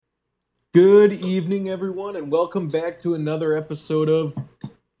Good evening, everyone, and welcome back to another episode of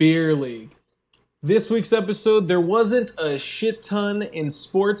Beer League. This week's episode, there wasn't a shit ton in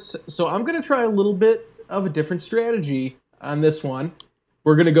sports, so I'm going to try a little bit of a different strategy on this one.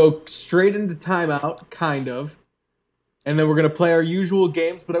 We're going to go straight into timeout, kind of, and then we're going to play our usual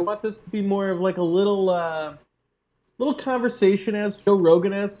games, but I want this to be more of like a little conversation as Joe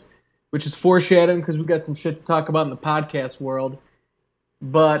Rogan-esque, which is foreshadowing because we got some shit to talk about in the podcast world.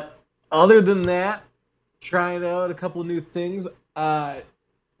 But other than that, trying out a couple of new things.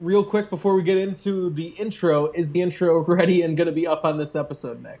 Real quick before we get into the intro, is the intro ready and going to be up on this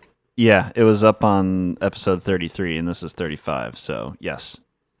episode, Nick? Yeah, it was up on episode 33, and this is 35, so yes.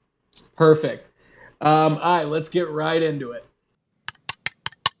 Perfect. All right, let's get right into it.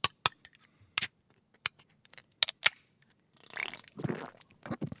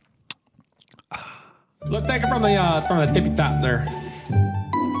 Let's take it from the tippy top there.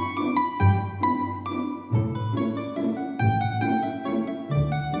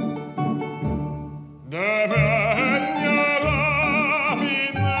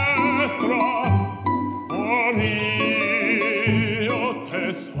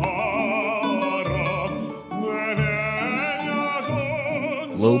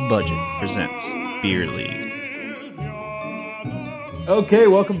 Low Budget presents Beer League. Okay,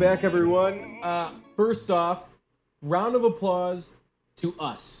 welcome back, everyone. First off, round of applause to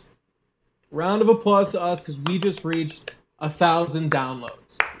us. Round of applause to us because we just reached 1,000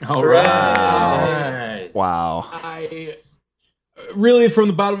 downloads. All right. Wow. I really, from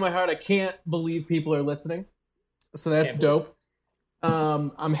the bottom of my heart, I can't believe people are listening. So that's dope.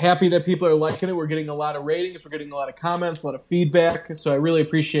 I'm happy that people are liking it. We're getting a lot of ratings. We're getting a lot of comments, a lot of feedback. So I really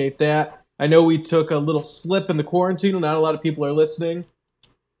appreciate that. I know we took a little slip in the quarantine. Not a lot of people are listening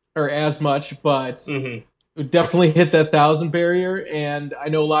or as much, but we definitely hit that 1,000 barrier. And I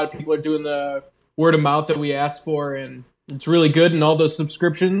know a lot of people are doing the word of mouth that we asked for, and it's really good. And all those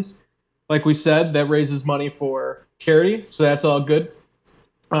subscriptions, like we said, that raises money for charity. So that's all good.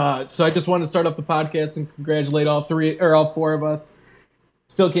 So I just want to start off the podcast and congratulate all four of us.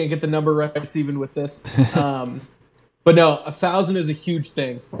 Still can't get the number right even with this. But no, 1,000 is a huge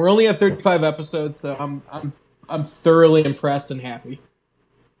thing. We're only at 35 episodes, so I'm thoroughly impressed and happy.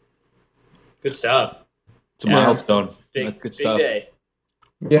 Good stuff. It's a milestone. Big stuff. day.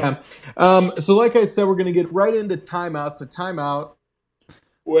 Yeah. So like I said, we're going to get right into timeout. So timeout.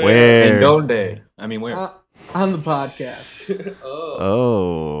 Where? And don't they? I mean, where? On the podcast.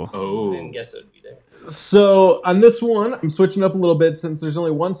 Oh. I didn't guess it would be there. So on this one, I'm switching up a little bit since there's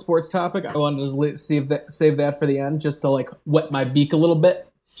only one sports topic. I wanted to save that for the end, just to like wet my beak a little bit.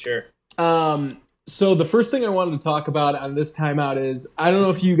 Sure. So the first thing I wanted to talk about on this timeout is, I don't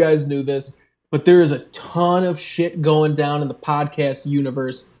know if you guys knew this, but there is a ton of shit going down in the podcast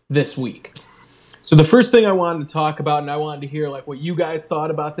universe this week. So the first thing I wanted to talk about, and I wanted to hear like what you guys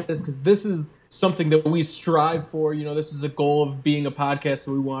thought about this, because this is something that we strive for. You know, this is a goal of being a podcast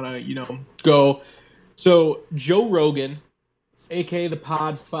that we want to, go. So Joe Rogan, a.k.a. the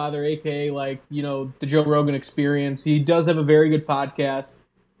Podfather, a.k.a. the Joe Rogan Experience, he does have a very good podcast.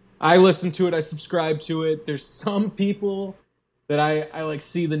 I listen to it. I subscribe to it. There's some people that I like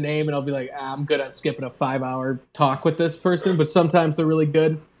see the name and I'll be like, I'm good on skipping a 5-hour talk with this person, but sometimes they're really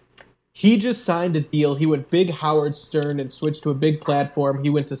good. He just signed a deal. He went big Howard Stern and switched to a big platform. He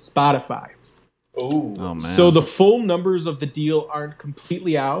went to Spotify. Oh, man. So the full numbers of the deal aren't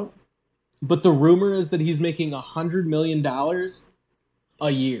completely out, but the rumor is that he's making $100 million a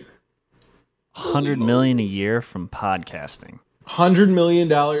year. $100 million a year from podcasting. $100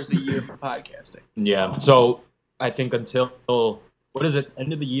 million a year for podcasting. Yeah. So I think until, what is it,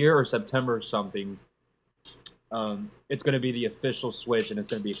 end of the year or September or something, it's going to be the official switch, and it's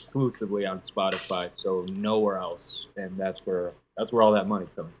going to be exclusively on Spotify, so nowhere else. And that's where all that money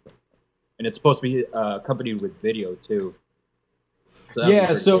comes from. And it's supposed to be accompanied with video too.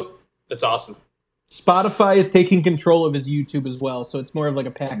 So so That's awesome. Spotify is taking control of his YouTube as well, so it's more of like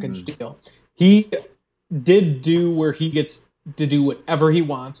a package deal. He did do where he gets to do whatever he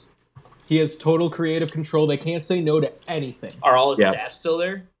wants. He has total creative control. They can't say no to anything. Are all his staff still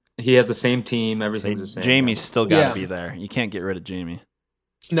there? He has the same team. Everything's the same. Jamie's still got to be there. You can't get rid of Jamie.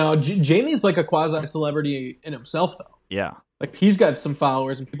 No, Jamie's like a quasi-celebrity in himself, though. Yeah. Like, he's got some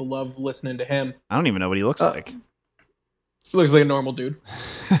followers, and people love listening to him. I don't even know what he looks like. He looks like a normal dude.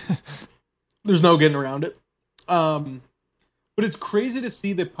 There's no getting around it. But it's crazy to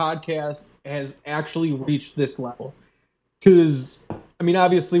see that podcast has actually reached this level. Because, I mean,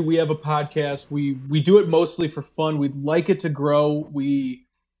 obviously we have a podcast. We do it mostly for fun. We'd like it to grow. We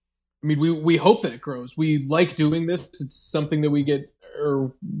hope that it grows. We like doing this. It's something that we get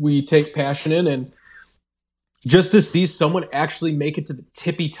or we take passion in, and just to see someone actually make it to the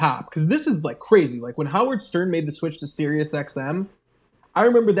tippy top, because this is like crazy. Like when Howard Stern made the switch to Sirius XM, I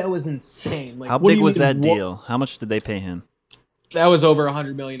remember that was insane. Like, How what do big you was mean, that deal? How much did they pay him? That was over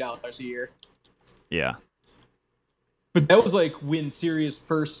 $100 million a year. Yeah. But that was like when Sirius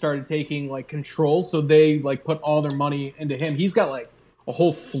first started taking like control, so they like put all their money into him. He's got like a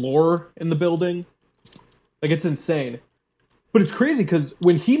whole floor in the building. Like, it's insane. But it's crazy because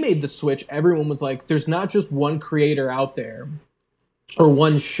when he made the switch, everyone was like, there's not just one creator out there or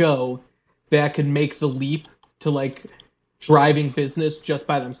one show that can make the leap to like driving business just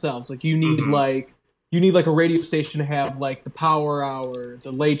by themselves. Like, you need like a radio station to have like the Power Hour,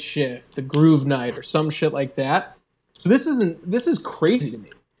 the Late Shift, the Groove Night, or some shit like that. So this is crazy to me.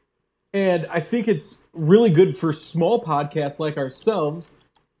 And I think it's really good for small podcasts like ourselves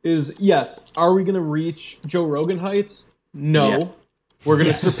is, yes, are we going to reach Joe Rogan heights? No. Yeah. We're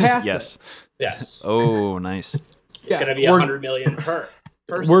going to surpass yes. it. Yes. Oh, nice. It's going to be 100 million per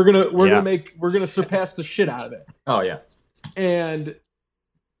person. We're going to surpass the shit out of it. Oh, yeah. And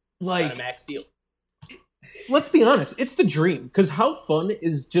like a max deal. Let's be honest, it's the dream. Because how fun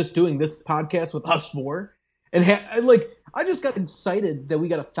is just doing this podcast with us four? And I just got excited that we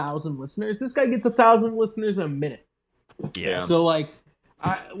got 1,000 listeners. This guy gets 1,000 listeners in a minute. Yeah. So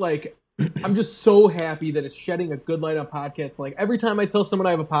I'm just so happy that it's shedding a good light on podcasts. Like, every time I tell someone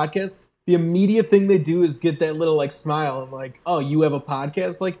I have a podcast, the immediate thing they do is get that little like smile. I'm like, oh, you have a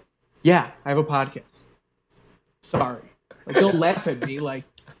podcast? Like, yeah, I have a podcast. Sorry. Like, don't laugh at me. Like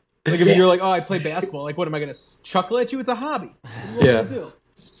if you're like, oh, I play basketball. Like, what am I going to chuckle at you? It's a hobby. What do?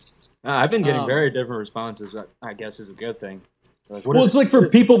 I've been getting very different responses. I guess is a good thing. Like, it's like for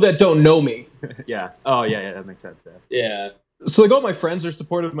people that don't know me. Yeah. Oh, yeah, that makes sense. Yeah. So, like, all my friends are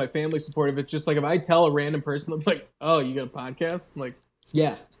supportive, my family's supportive. It's just like if I tell a random person that's like, oh, you got a podcast? I'm like,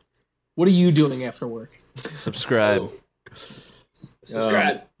 yeah. What are you doing after work? Subscribe.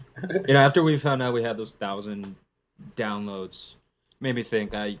 Subscribe. After we found out we had those 1,000 downloads, made me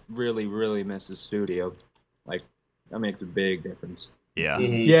think I really, really miss the studio. Like, that makes a big difference. Yeah.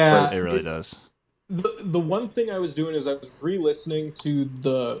 Mm-hmm. Yeah. It really does. The one thing I was doing is I was re-listening to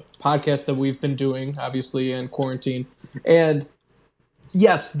the podcast that we've been doing, obviously, in quarantine. And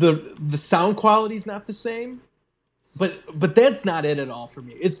yes, the sound quality is not the same, but that's not it at all for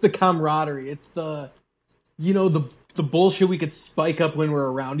me. It's the camaraderie. It's the bullshit we could spike up when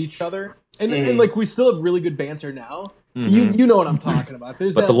we're around each other. And like, we still have really good banter now. Mm-hmm. You know what I'm talking about.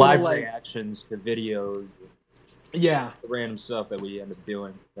 There's but that the live little, reactions to videos. Yeah. The random stuff that we end up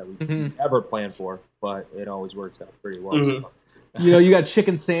doing that we never planned for, but it always works out pretty well. Mm-hmm. You got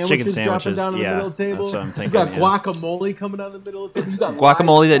chicken sandwiches dropping down on the middle of the table. That's what I'm thinking, you got guacamole coming down the middle of the table. You got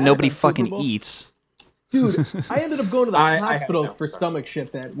guacamole that nobody fucking eats. Dude, I ended up going to the hospital for stomach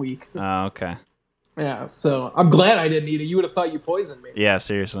shit that week. Oh, okay. Yeah, so I'm glad I didn't eat it. You would have thought you poisoned me. Yeah,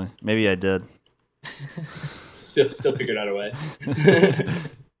 seriously. Maybe I did. Still figured out a way.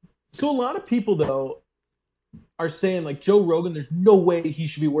 So a lot of people, though, are saying, like, Joe Rogan, there's no way he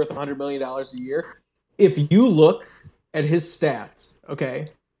should be worth $100 million a year. If you look at his stats, okay,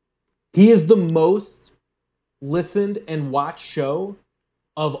 he is the most listened and watched show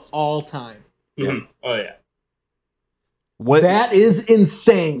of all time. Mm-hmm. Oh, yeah. That is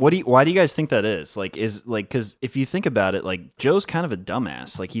insane. Why do you guys think that is? Because if you think about it, like, Joe's kind of a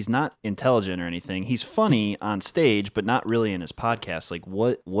dumbass. Like, he's not intelligent or anything. He's funny on stage, but not really in his podcast. Like,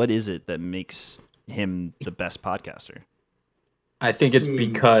 what is it that makes him the best podcaster? I think it's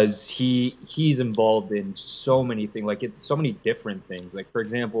because he's involved in so many things. Like, it's so many different things. Like, for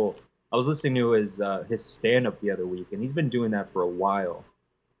example, I was listening to his stand-up the other week, and he's been doing that for a while.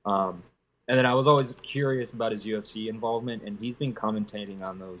 And then I was always curious about his UFC involvement, and he's been commentating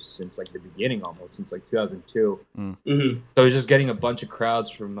on those since like the beginning, almost since like 2002. Mm-hmm. So he's just getting a bunch of crowds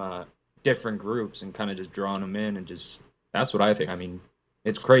from different groups and kind of just drawing them in, and just that's what I think. I mean,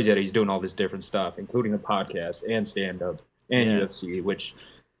 it's crazy that he's doing all this different stuff, including a podcast and stand-up and UFC, which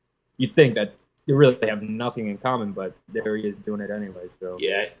you'd think that they really have nothing in common, but there he is doing it anyway. So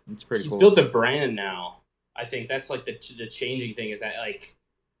yeah, it's pretty cool. He's built a brand now. I think that's like the changing thing is that like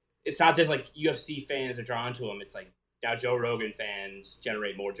it's not just like UFC fans are drawn to him. It's like now Joe Rogan fans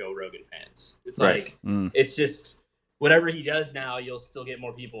generate more Joe Rogan fans. It's like it's just whatever he does now, you'll still get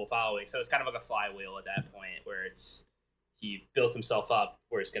more people following. So it's kind of like a flywheel at that point where he built himself up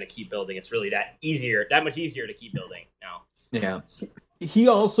where it's going to keep building. It's really that much easier to keep building now. Yeah. He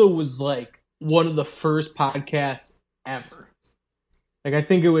also was like one of the first podcasts ever. Like, I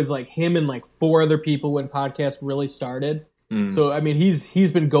think it was like him and like 4 other people when podcasts really started. So, I mean,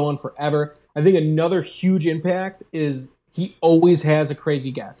 he's been going forever. I think another huge impact is he always has a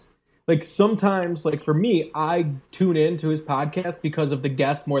crazy guest. Like sometimes, like for me, I tune in to his podcast because of the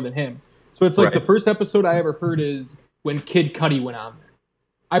guest more than him. So it's like the first episode I ever heard is when Kid Cudi went on there.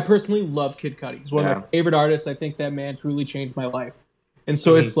 I personally love Kid Cudi. He's one of my favorite artists. I think that man truly changed my life. And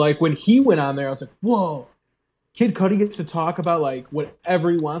so it's like when he went on there, I was like, whoa, Kid Cudi gets to talk about like whatever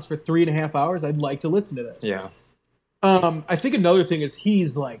he wants for 3.5 hours. I'd like to listen to this. Yeah. I think another thing is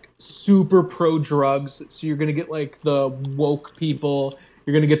he's like super pro drugs. So you're going to get like the woke people.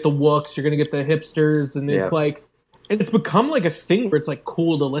 You're going to get the wooks. You're going to get the hipsters. And it's like, and it's become like a thing where it's like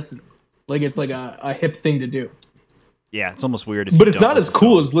cool to listen to. Like it's like a hip thing to do. Yeah, it's almost weird. But it's not as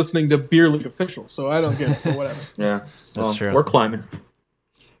cool as listening to Beer League Official. So I don't get it, but whatever. Yeah, that's true. We're climbing.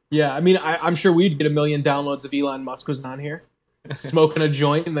 Yeah, I mean, I'm sure we'd get 1 million downloads if Elon Musk was on here, smoking a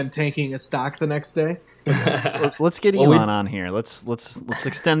joint and then tanking a stock the next day. Let's get Elon on here. Let's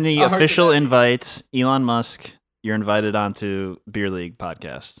extend the official invite. Elon Musk, you're invited onto Beer League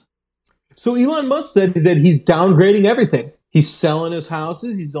podcast. So Elon Musk said that he's downgrading everything. He's selling his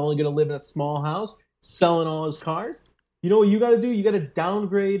houses. He's only going to live in a small house, selling all his cars. You know what you got to do? You got to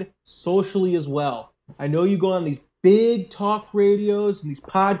downgrade socially as well. I know you go on these big talk radios and these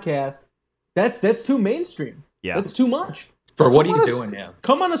podcasts. That's too mainstream. Yeah. That's too much. For what are you doing now?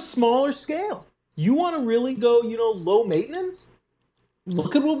 Come on a smaller scale. You want to really go, low maintenance?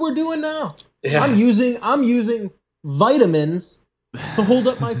 Look at what we're doing now. Yeah. I'm using vitamins to hold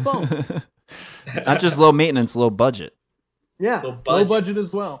up my phone. Not just low maintenance, low budget. Yeah, low budget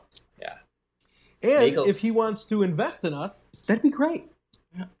as well. Yeah. And if he wants to invest in us, that'd be great.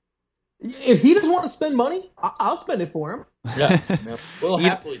 Yeah. If he doesn't want to spend money, I'll spend it for him. Yeah. We'll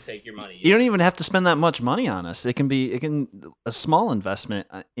happily take your money. You don't even have to spend that much money on us. A small investment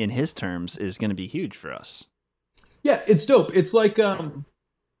in his terms is going to be huge for us. Yeah, it's dope. It's like, I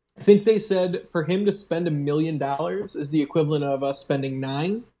think they said for him to spend $1 million is the equivalent of us spending $9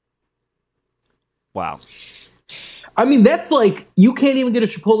 million. Wow. I mean, that's like, you can't even get a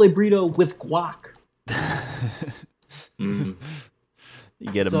Chipotle burrito with guac.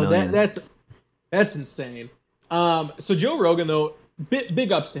 You get $1 million. That's insane. So Joe Rogan, though,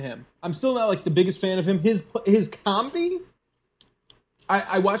 big ups to him. I'm still not like the biggest fan of him. His comedy,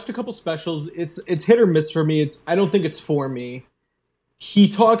 I watched a couple specials. It's hit or miss for me. I don't think it's for me. He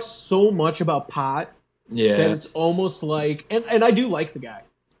talks so much about pot that it's almost like, and I do like the guy.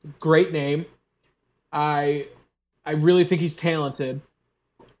 Great name. I really think he's talented.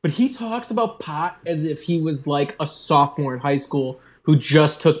 But he talks about pot as if he was like a sophomore in high school who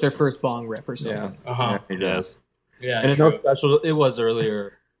just took their first bong rip or something. Yeah, he does. Yeah, and in those specials, it was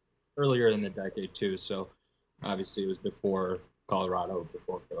earlier in the decade too. So obviously, it was before Colorado,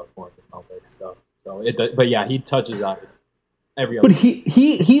 before California, and all that stuff. So but yeah, he touches on it every other. But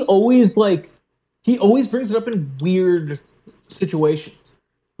he always brings it up in weird situations.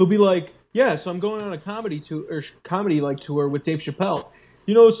 He'll be like, "Yeah, so I'm going on a comedy tour with Dave Chappelle.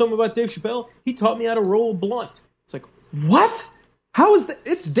 You know something about Dave Chappelle? He taught me how to roll a blunt." It's like, what? How is that?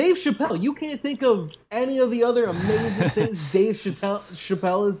 It's Dave Chappelle. You can't think of any of the other amazing things Dave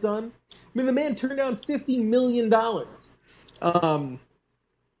Chappelle has done. I mean, the man turned down $50 million. I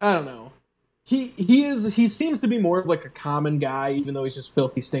don't know. He seems to be more of like a common guy, even though he's just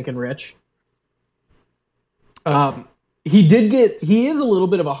filthy stinking rich. He is a little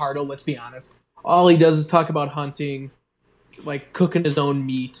bit of a hardo, let's be honest. All he does is talk about hunting, like cooking his own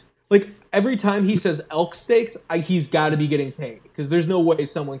meat. Like every time he says elk steaks, he's got to be getting paid because there's no way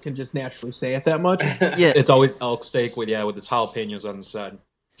someone can just naturally say it that much. Yeah, it's always elk steak with its jalapenos on the side.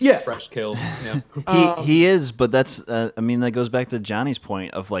 Yeah, fresh killed. Yeah, he is, but that's that goes back to Johnny's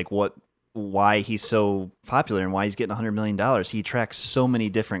point of like why he's so popular and why he's getting $100 million. He attracts so many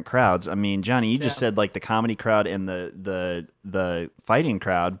different crowds. I mean, Johnny, you just said like the comedy crowd and the fighting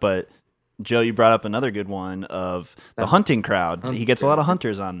crowd, but Joe, you brought up another good one of the hunting crowd. He gets a lot of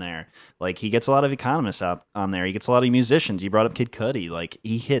hunters on there. Like he gets a lot of economists out on there. He gets a lot of musicians. You brought up Kid Cudi. Like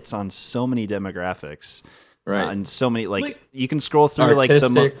he hits on so many demographics. Right. And so many you can scroll through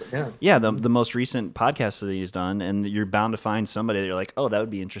the most recent podcasts that he's done and you're bound to find somebody that you're like, "Oh, that would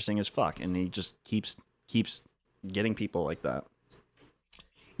be interesting as fuck." And he just keeps getting people like that.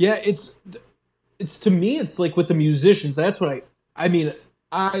 Yeah, it's to me it's like with the musicians, that's what I mean,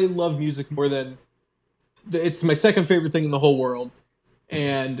 I love music more than it's my second favorite thing in the whole world.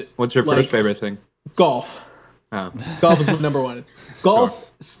 And what's your first favorite thing? Golf. Oh. Golf is my number one.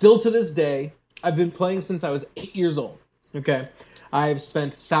 Golf, still to this day, I've been playing since I was 8 years old. Okay. I've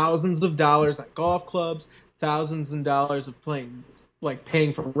spent thousands of dollars at golf clubs, thousands of dollars of paying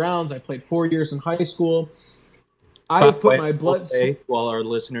for rounds. I played 4 years in high school. I've put my blood. Well, our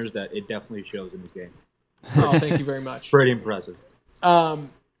listeners, that it definitely shows in his game. Oh, thank you very much. Pretty impressive. I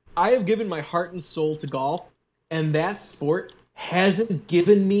have given my heart and soul to golf, and that sport hasn't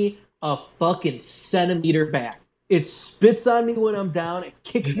given me a fucking centimeter back. It spits on me when I'm down. It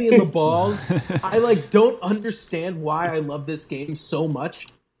kicks me in the balls. I don't understand why I love this game so much.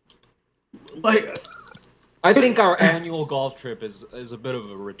 I think our annual golf trip is a bit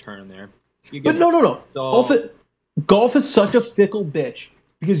of a return there. But no. So, Golf is such a fickle bitch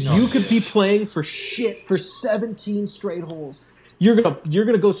because you could be playing for shit for 17 straight holes. You're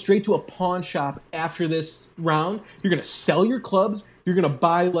gonna go straight to a pawn shop after this round. You're gonna sell your clubs. You're gonna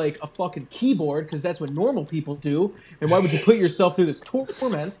buy a fucking keyboard because that's what normal people do. And why would you put yourself through this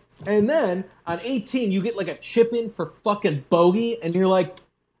torment? And then on 18, you get a chip in for fucking bogey, and you're like,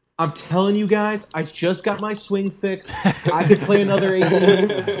 I'm telling you guys, I just got my swing fixed. I could play another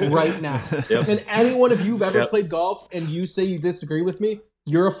 18 right now. Yep. And anyone of you who've ever played golf and you say you disagree with me,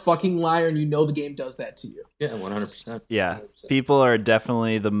 you're a fucking liar and you know the game does that to you. yeah, 100%. Yeah, people are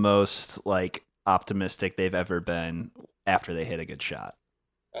definitely the most optimistic they've ever been after they hit a good shot.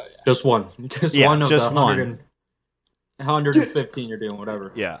 Oh, yeah. Just one. Just Yeah, one of just the one. 115 you're doing,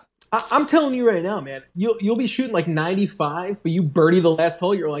 whatever. Yeah. I'm telling you right now, man, you'll be shooting 95, but you birdie the last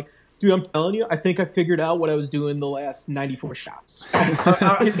hole, you're like, dude, I'm telling you, I think I figured out what I was doing the last 94 shots.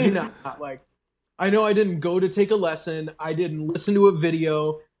 I know I didn't go to take a lesson. I didn't listen to a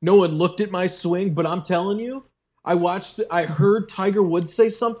video. No one looked at my swing, but I'm telling you, I heard Tiger Woods say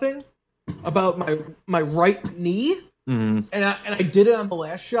something about my right knee, and I did it on the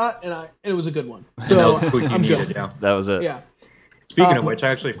last shot, and it was a good one. So that was the tweak you I'm needed, good. yeah. That was it. Yeah. Speaking of which, I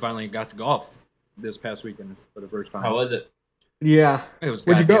actually finally got to golf this past weekend for the first time. How was it? Yeah. It was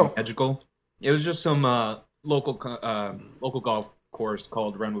Where'd you goddamn go? magical. It was just some local golf course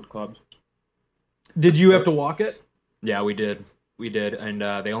called Renwood Clubs. Did you have to walk it? Yeah, we did, and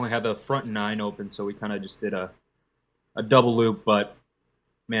they only had the front 9 open, so we kind of just did a double loop. But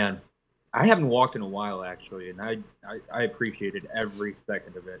man, I haven't walked in a while actually, and I appreciated every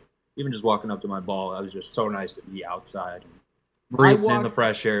second of it. Even just walking up to my ball, it was just so nice to be outside. Breathing in the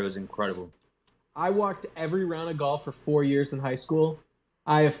fresh air was incredible. I walked every round of golf for 4 years in high school.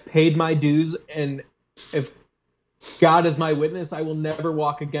 I have paid my dues, and if God is my witness, I will never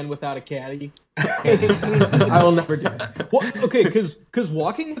walk again without a caddy. I will never do it. Well, okay, because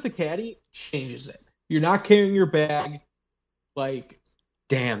walking with a caddy changes it. You're not carrying your bag.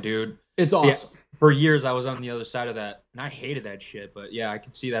 Damn, dude. It's awesome. Yeah, for years, I was on the other side of that, and I hated that shit. But yeah, I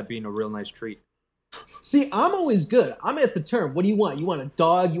could see that being a real nice treat. See, I'm always good. I'm at the turn. What do you want? You want a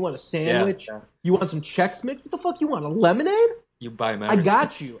dog? You want a sandwich? Yeah. You want some Chex Mix? What the fuck you want? A lemonade? You buy them. I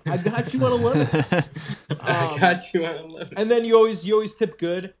got you. I got you on a lemonade. I got you on a limit. And then you always tip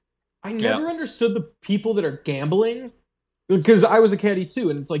good. I never understood the people that are gambling because I was a caddy too,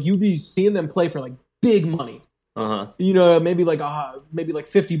 and it's you'd be seeing them play for big money. You know, maybe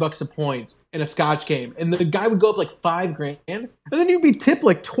 $50 a point in a Scotch game, and the guy would go up $5,000, and then you'd be tipped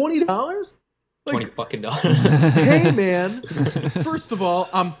 $20. $20 fucking dollars. Hey man, first of all,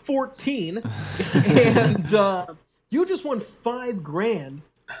 I'm 14, and you just won $5,000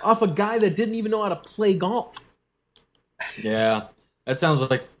 off a guy that didn't even know how to play golf. Yeah, that sounds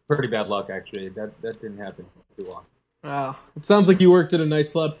like pretty bad luck. Actually, that didn't happen too long. Wow, it sounds like you worked at a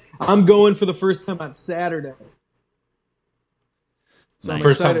nice club. I'm going for the first time on Saturday. So I'm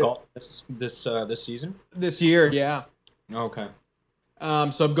First time excited. golf this season. This year, yeah. Okay.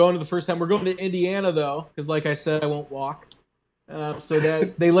 So I'm going to the first time. We're going to Indiana though, because like I said, I won't walk. So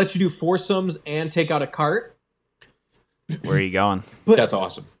that they let you do foursomes and take out a cart. Where are you going? But That's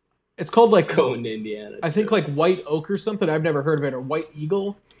awesome. it's called Going to Indiana. I think White Oak or something. I've never heard of it, or White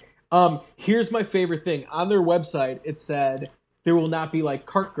Eagle. Here's my favorite thing. On their website, it said there will not be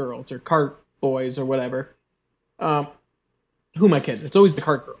cart girls or cart boys or whatever. Who am I kidding? It's always the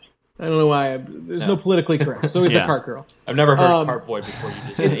cart girl. I don't know why. There's no politically correct. It's always the Yeah. cart girl. I've never heard of Cart Boy before.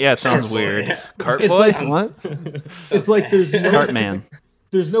 You just Yeah, it sounds weird. Cart It's boy? like- What? It's there's no Cart man.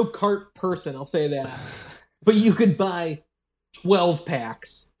 there's no cart person. I'll say that. But you could buy 12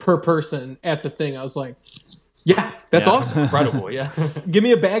 packs per person at the thing. I was like, yeah, that's Yeah. awesome. incredible. Yeah. Give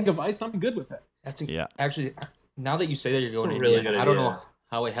me a bag of ice. I'm good with it. That's Yeah. Actually, now that you say that you're going a to really Indiana, good I don't idea. know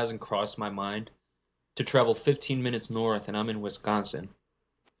how it hasn't crossed my mind to travel 15 minutes north, and I'm in Wisconsin.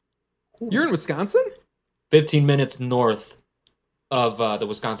 You're in Wisconsin? 15 minutes north of the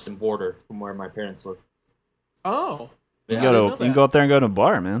Wisconsin border from where my parents live. Oh. You I can didn't know go that. up there and go to a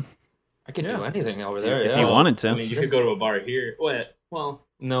bar, man. I can do Yeah. anything over there. If yeah. you wanted I to. mean, you could go to a bar here. What? Well,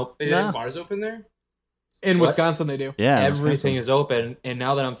 Nope. they Nah. have bars open there? In What? Wisconsin, they do. Yeah. Everything Wisconsin. is open, and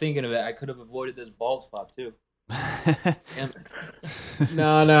now that I'm thinking of it, I could have avoided this bald spot too.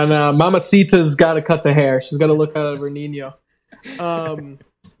 No. Mamacita's got to cut the hair. She's got to look out of her Nino.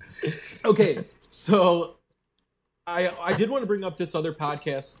 Okay, so I did want to bring up this other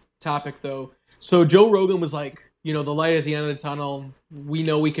podcast topic, though. So Joe Rogan was like, the light at the end of the tunnel. We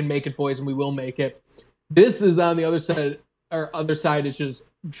know we can make it, boys, and we will make it. This is on the other side. Our other side is just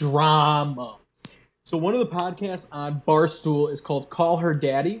drama. So one of the podcasts on Barstool is called Call Her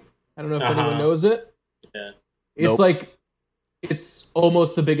Daddy. I don't know if anyone knows it. Yeah. It's it's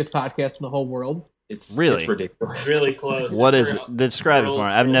almost the biggest podcast in the whole world. It's Really? it's ridiculous. Really close. What is it? Describe it for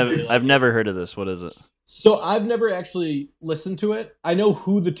me. I've never heard of this. What is it? So I've never actually listened to it. I know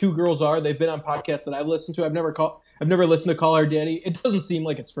who the two girls are. They've been on podcasts that I've listened to. I've never listened to Call Her Daddy. It doesn't seem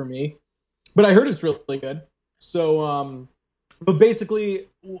like it's for me, but I heard it's really good. So, but basically,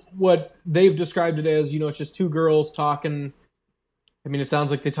 what they've described it as, it's just two girls talking. I mean, it sounds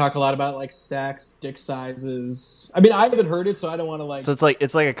like they talk a lot about like sex, dick sizes. I mean, I haven't heard it, so I don't want to So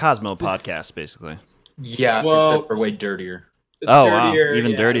it's like a Cosmo podcast, basically. Yeah, Well- except for way dirtier. It's Wow, dirtier,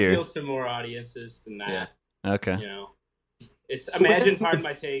 even dirtier. It appeals to more audiences than that. Yeah. Okay. It's Imagine Pardon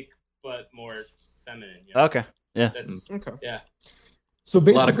My Take, but more feminine. Okay. Yeah. That's Okay. Yeah. So lot of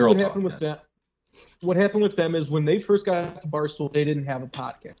basically, girl what talk, happened with that? What happened with them is when they first got to Barstool, they didn't have a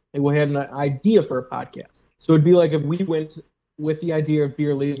podcast. They had an idea for a podcast. So it'd be like if we went with the idea of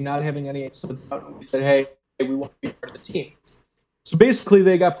Beer League not having any episodes out, and we said, hey, we want to be part of the team. So basically,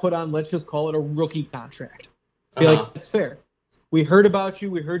 they got put on, let's just call it a rookie contract. Be like, that's fair. We heard about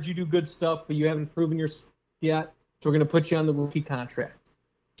you. We heard you do good stuff, but you haven't proven yourself yet. So we're going to put you on the rookie contract.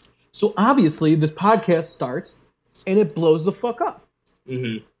 So obviously, this podcast starts, and it blows the fuck up.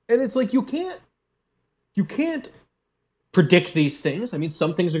 Mm-hmm. And it's like you can't predict these things. I mean,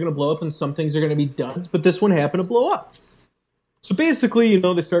 some things are going to blow up and some things are going to be duds, but this one happened to blow up. So basically,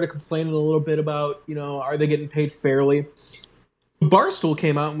 they started complaining a little bit about, are they getting paid fairly? Barstool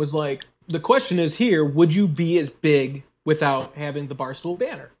came out and was like, the question is here, would you be as big without having the Barstool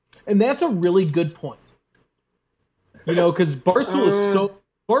banner? And that's a really good point. Because Barstool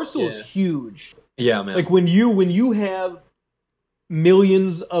is huge. Yeah, man. Like when you have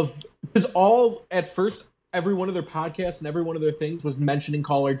millions of, because at first every one of their podcasts and every one of their things was mentioning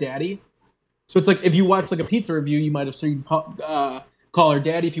Call Her Daddy. So it's like if you watch like a pizza review, you might have seen Call Her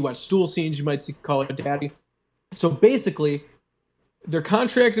Daddy. If you watch Stool Scenes, you might see Call Her Daddy. So basically, their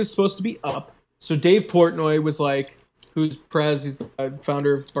contract is supposed to be up. So Dave Portnoy was like, who's Prez, he's the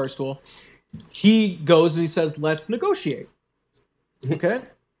founder of Barstool. He goes and he says, let's negotiate. Okay?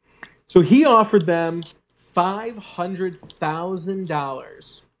 So he offered them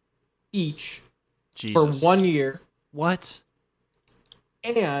 $500,000 each for Jesus. 1 year. What?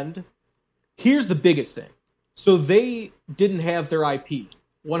 And here's the biggest thing. So they didn't have their IP.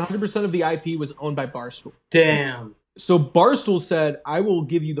 100% of the IP was owned by Barstool. Damn. So Barstool said, I will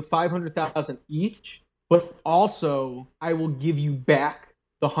give you the $500,000 each, but also I will give you back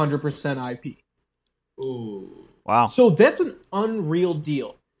the 100% IP. Ooh. Wow. So that's an unreal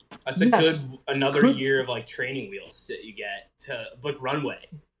deal. That's a Yes. another Could- year of like training wheels that you get to book runway.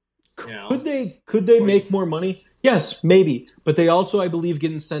 Could they make more money? Yes, maybe. But they also, I believe,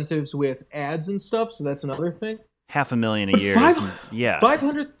 get incentives with ads and stuff, so that's another thing. $500,000 a But year. Yeah.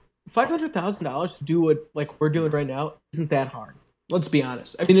 $500,000 to do what like we're doing right now isn't that hard. Let's be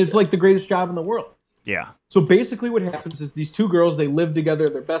honest. I mean, it's like the greatest job in the world. Yeah. So basically what happens is these two girls, they live together,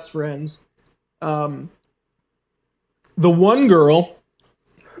 they're best friends. The one girl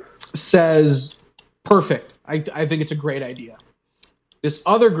says, perfect. I think it's a great idea. This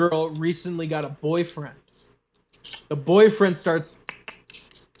other girl recently got a boyfriend. The boyfriend starts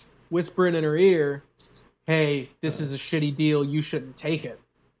whispering in her ear, hey, this is a shitty deal. You shouldn't take it.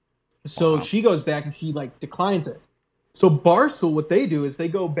 So Wow. she goes back and she like declines it. So Barstool, what they do is they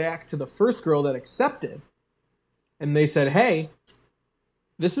go back to the first girl that accepted, and they said, hey,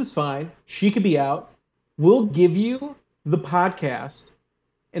 this is fine. She could be out. We'll give you the podcast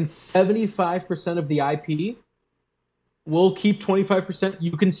and 75% of the IP. We'll keep 25%.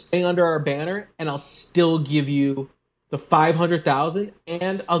 You can stay under our banner, and I'll still give you the $500,000,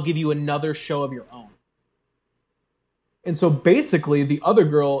 and I'll give you another show of your own. And so basically, the other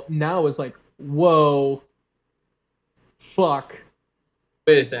girl now is like, whoa, fuck.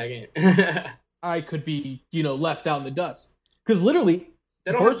 Wait a second. I could be, left out in the dust. Because literally,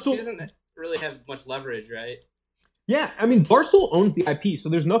 She doesn't really have much leverage, right? yeah, I mean, Barstool owns the IP, so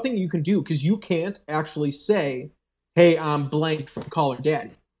there's nothing you can do because you can't actually say, hey, I'm blank from Call Her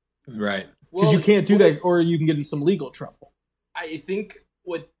Daddy. Right. Because you can't do that, or you can get in some legal trouble. I think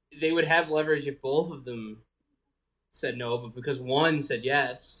what they would have leverage if both of them said no, but because one said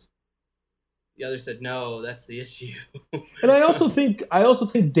yes, The other said no. That's the issue. And I also think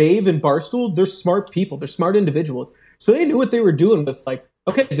Dave and Barstool, they're smart people. They're smart individuals. So they knew what they were doing with, like,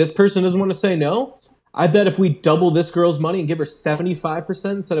 okay, this person doesn't want to say no. I bet if we double this girl's money and give her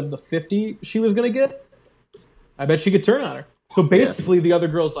 75% instead of the 50 she was going to get, I bet she could turn on her. So basically the other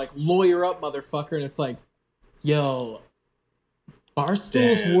girl's like, lawyer up, motherfucker. And it's like, yo,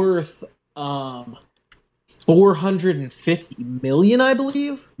 Barstool's worth $450 million, I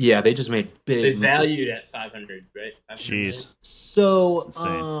believe. Yeah, they just made big. They valued at 500, right? 500 Jeez. So,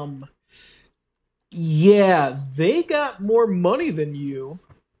 yeah, they got more money than you.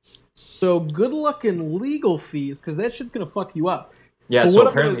 So good luck in legal fees, because that shit's gonna fuck you up. Yeah. But So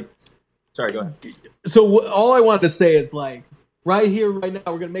apparently, sorry, go ahead. So all I wanted to say is, like, right here, right now,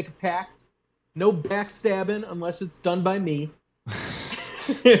 we're gonna make a pact. No backstabbing unless it's done by me.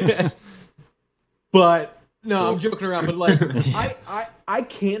 But no, I'm joking around. But like, I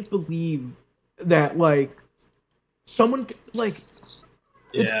can't believe that, like, someone, like,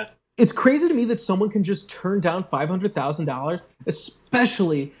 Yeah. it's crazy to me that someone can just turn down $500,000,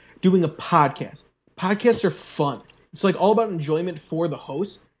 especially doing a podcast. Podcasts are fun. It's like all about enjoyment for the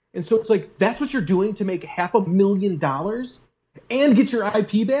host. And so it's like, that's what you're doing to make $500,000 and get your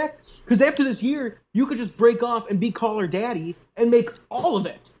IP back? Because after this year, you could just break off and be Call Her Daddy and make all of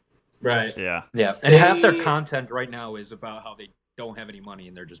it. Right. Yeah. Yeah, and half their content right now is about how they don't have any money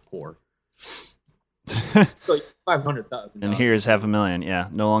and they're just poor. So 500,000. And here's $500,000. Yeah,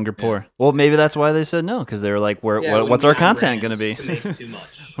 no longer poor. Well, maybe that's why they said no, because they were like, what's our content going to be? To make too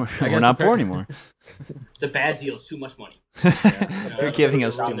much. We're not poor anymore. It's a bad deal. It's too much money. They're giving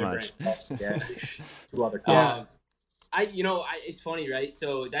us too much. Yeah. Two other Yeah. It's funny, right?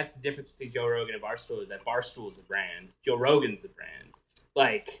 So that's the difference between Joe Rogan and Barstool, is that Barstool is the brand. Joe Rogan's the brand.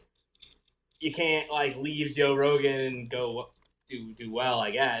 Like, you can't, like, leave Joe Rogan and go do well,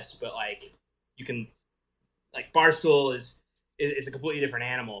 I guess, but, like, you can, like, Barstool is a completely different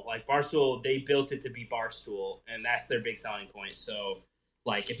animal. Like, Barstool, they built it to be Barstool, and that's their big selling point. So,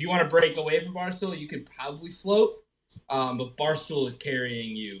 like, if you want to break away from Barstool, you could probably float, but Barstool is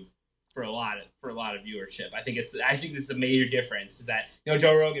carrying you for a lot of viewership. I think it's a major difference, is that,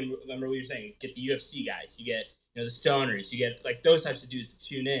 Joe Rogan, remember what you were saying, you get the UFC guys, you get, the stoners, you get, like, those types of dudes to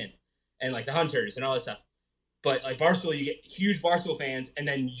tune in, and, like, the hunters and all that stuff. But, like, Barstool, you get huge Barstool fans, and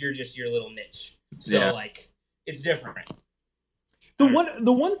then you're just your little niche. So, like, it's different. The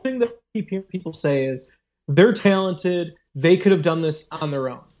one thing that I keep hearing people say is they're talented, they could have done this on their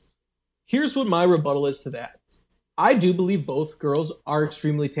own. Here's what my rebuttal is to that. I do believe both girls are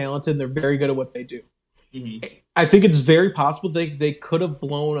extremely talented, and they're very good at what they do. Mm-hmm. I think it's very possible they could have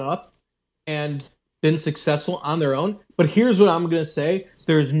blown up and been successful on their own. But here's what I'm going to say.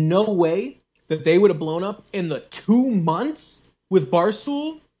 There's no way that they would have blown up in the 2 months with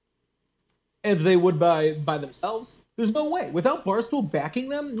Barstool as they would by themselves. There's no way. Without Barstool backing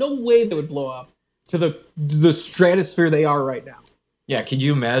them, no way they would blow up to the stratosphere they are right now. Yeah, can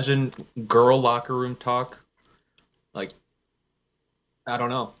you imagine girl locker room talk? Like, I don't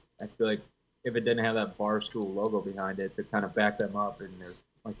know. I feel like if it didn't have that Barstool logo behind it to kind of back them up, and there's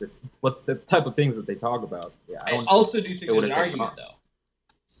like the type of things that they talk about. Yeah, I also do think there's an argument,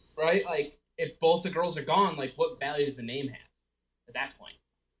 though. Right? Like, if both the girls are gone, like, what value does the name have at that point?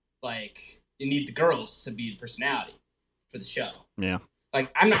 Like, you need the girls to be the personality for the show. Yeah. Like,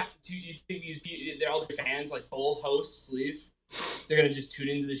 I'm not. Do you think they're all their fans, like, both hosts leave? They're gonna just tune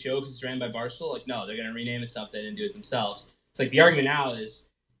into the show because it's ran by Barstool? Like, no, they're gonna rename it something and do it themselves. It's like the argument now is,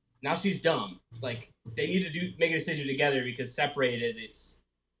 now she's dumb. Like, they need to make a decision together, because separated, it's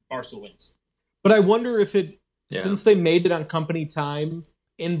Barstool wins. But I wonder if since they made it on company time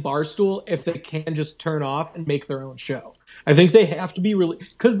in Barstool, if they can just turn off and make their own show. I think they have to be really,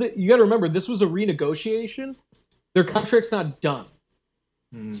 because you got to remember, this was a renegotiation. Their contract's not done.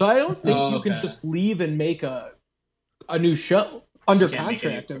 So I don't think you can just leave and make a new show under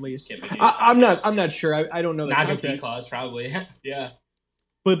contract, at least. I'm not sure. I don't know the contract. Non-compete clause, probably. Yeah.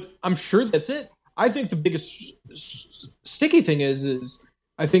 But I'm sure that's it. I think the biggest sticky thing is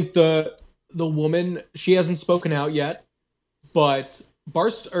I think the woman, she hasn't spoken out yet, but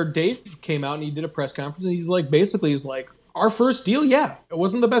Dave came out and he did a press conference, and he's like, our first deal, yeah, it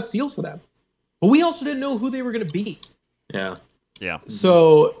wasn't the best deal for them, but we also didn't know who they were going to be. Yeah. Yeah.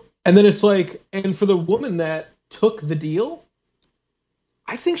 So, and then it's like, and for the woman that took the deal,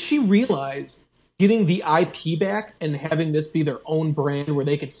 I think she realized getting the IP back and having this be their own brand where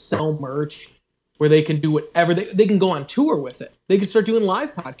they could sell merch, where they can do whatever, they can go on tour with it. They can start doing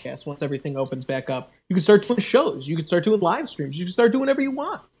live podcasts once everything opens back up. You can start doing shows. You can start doing live streams. You can start doing whatever you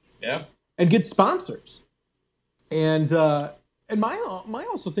want. Yeah. And get sponsors. And my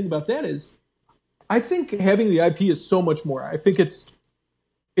also thing about that is, I think having the IP is so much more. I think it's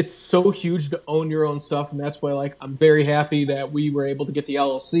so huge to own your own stuff, and that's why like I'm very happy that we were able to get the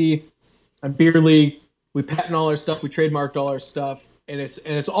LLC on Beer League. We patent all our stuff, we trademarked all our stuff, and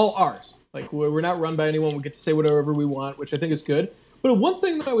it's all ours. Like we're not run by anyone. We get to say whatever we want, which I think is good. But one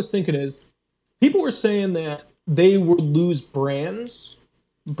thing that I was thinking is, people were saying that they would lose brands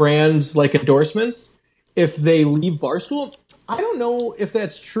like endorsements, if they leave Barstool. I don't know if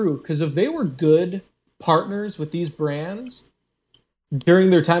that's true, because if they were good partners with these brands during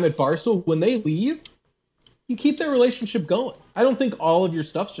their time at Barstool, when they leave, you keep that relationship going. I don't think all of your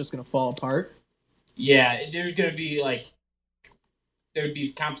stuff's just going to fall apart. Yeah, there's going to be there would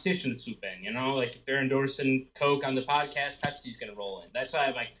be competition to swoop in, like if they're endorsing Coke on the podcast, Pepsi's going to roll in. That's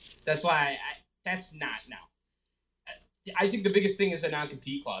why that's not now. I think the biggest thing is a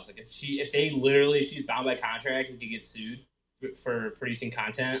non-compete clause. Like if she's bound by contract and she gets sued for producing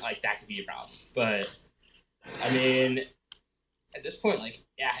content, like that could be a problem. But I mean, at this point, like,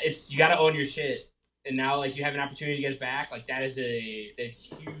 yeah, you got to own your shit. And now, like, you have an opportunity to get it back. Like, that is a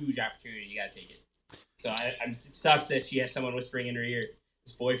huge opportunity. You got to take it. So it sucks that she has someone whispering in her ear,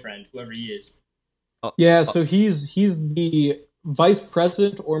 this boyfriend, whoever he is. Yeah, so he's the vice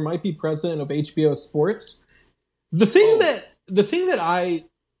president or might be president of HBO Sports. The thing that I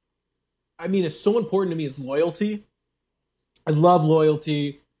mean is so important to me is loyalty. I love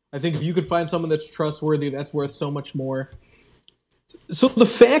loyalty. I think if you could find someone that's trustworthy, that's worth so much more. So the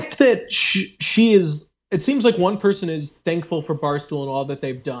fact that she is, it seems like one person is thankful for Barstool and all that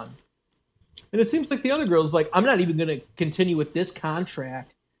they've done. And it seems like the other girl's like, I'm not even going to continue with this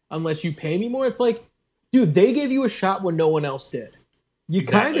contract unless you pay me more. It's like, dude, they gave you a shot when no one else did. You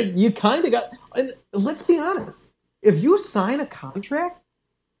kind of got, and let's be honest, if you sign a contract,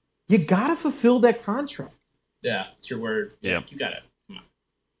 you got to fulfill that contract. Yeah, it's your word. Yeah. You got it. Come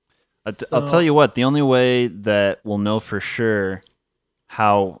on. I'll tell you what, the only way that we'll know for sure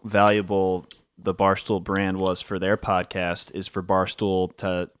how valuable the Barstool brand was for their podcast is for Barstool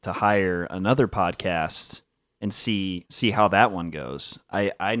to hire another podcast and see how that one goes.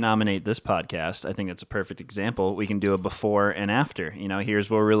 I nominate this podcast. I think it's a perfect example. We can do a before and after. Here's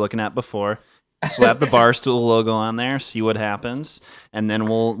what we're looking at before. Slap the Barstool logo on there, see what happens, and then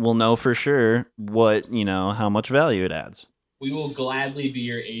we'll know for sure what, how much value it adds. We will gladly be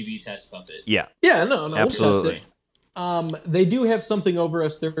your A/B test puppet. Yeah. Yeah, no, absolutely. They do have something over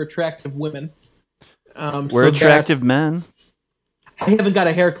us. They're attractive women. We're attractive men. I haven't got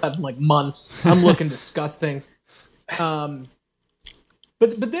a haircut in like months. I'm looking disgusting. But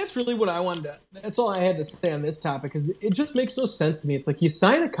that's really what I wanted to. That's all I had to say on this topic, because it just makes no sense to me. It's like you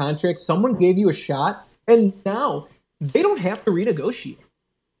sign a contract, someone gave you a shot, and now they don't have to renegotiate.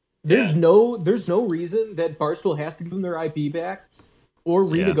 There's no reason that Barstool has to give them their IP back or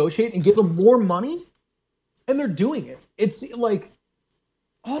renegotiate and give them more money, and they're doing it. It's like,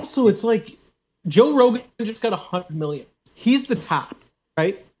 also it's like Joe Rogan just got $100 million. He's the top,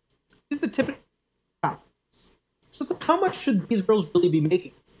 right? He's the tip of the top. So it's like, how much should these girls really be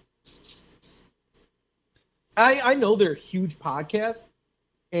making? I know they're a huge podcast,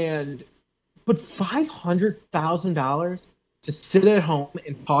 but $500,000 to sit at home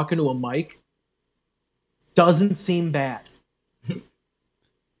and talk into a mic doesn't seem bad.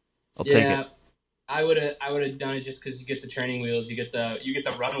 I'll take it. I would have done it just because you get the training wheels, you get the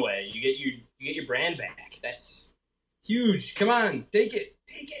runway, you get your brand back. That's huge. Come on, take it.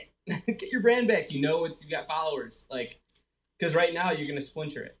 Get your brand back. You got followers. Like, because right now you're gonna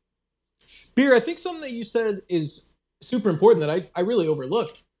splinter it. Beer, I think something that you said is super important that I really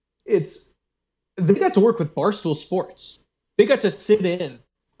overlooked. It's they got to work with Barstool Sports. They got to sit in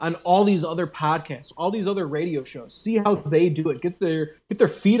on all these other podcasts, all these other radio shows, see how they do it, get their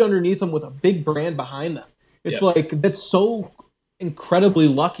feet underneath them with a big brand behind them. It's like, that's so incredibly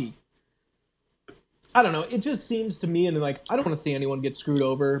lucky. I don't know. It just seems to me, and like, I don't want to see anyone get screwed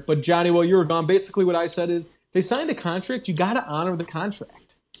over. But Johnny, while you were gone, basically what I said is they signed a contract. You got to honor the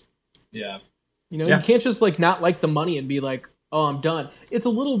contract. Yeah. You can't just like not like the money and be like, oh, I'm done. It's a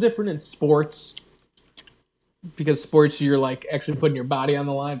little different in sports. Because sports, you're like actually putting your body on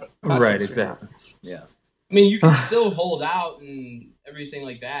the line, but right, exactly. Yeah, I mean, you can still hold out and everything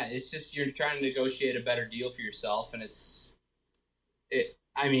like that. It's just you're trying to negotiate a better deal for yourself, and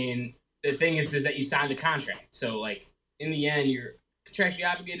I mean, the thing is that you signed the contract, so like in the end, you're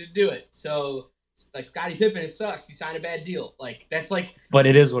contractually obligated to do it. So like Scottie Pippen, it sucks. You signed a bad deal. Like that's like. But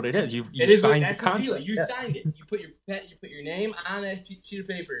it is what it is. You signed the contract. The deal. You signed it. You put your name on a sheet of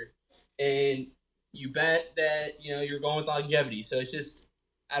paper, and you bet that you're going with longevity. So it's just,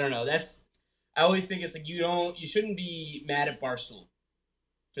 I don't know. I always think it's like you shouldn't be mad at Barstool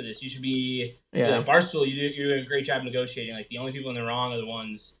for this. You should be Yeah. Barstool. You're doing a great job negotiating. Like the only people in the wrong are the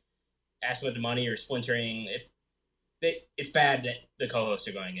ones asking about the money or splintering. It's bad that the co-hosts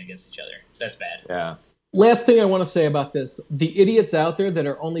are going against each other. That's bad. Yeah. Last thing I want to say about this: the idiots out there that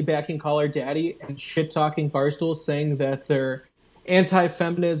are only backing Call Her Daddy and shit talking Barstool, saying that they're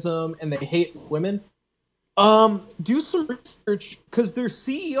anti-feminism and they hate women. Do some research because their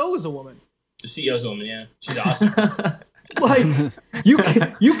CEO is a woman. The CEO's a woman, yeah. She's awesome. Like you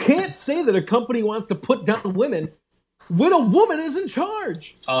can't say that a company wants to put down women when a woman is in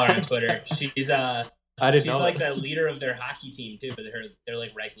charge. Follow her on Twitter. She's I didn't she's know like that. the leader of their hockey team too. They're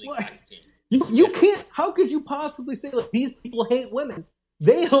like rec league What? hockey team. You can't. How could you possibly say like these people hate women?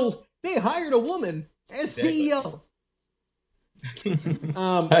 They hired a woman as CEO.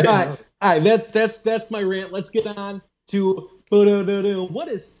 All right, that's my rant. Let's get on to what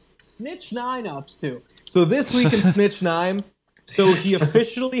is Snitch 9 up to? So this week in Snitch 9, so he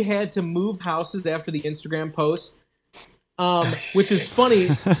officially had to move houses after the Instagram post, which is funny.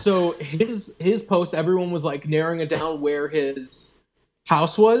 So his post, everyone was like narrowing it down where his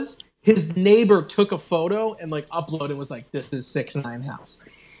house was. His neighbor took a photo and like uploaded and was like, "This is 6ix9ine house."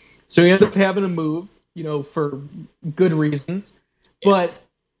 So he ended up having to move, for good reasons. But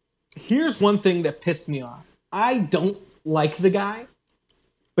here's one thing that pissed me off. I don't like the guy,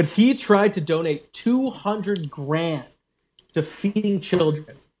 but he tried to donate $200,000 to feeding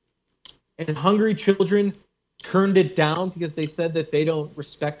children, and Hungry Children turned it down because they said that they don't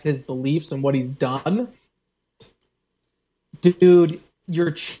respect his beliefs and what he's done. Dude, you're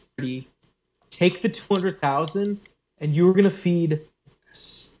a charity. Take the $200,000, and you were gonna feed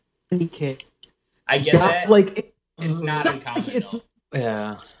 70 kids. I get that. Like it's not uncommon. Though.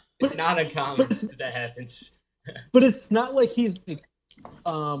 Yeah. It's not uncommon that happens. But it's not like he's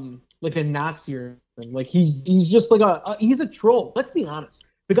like a Nazi or something. Like he's just like he's a troll. Let's be honest.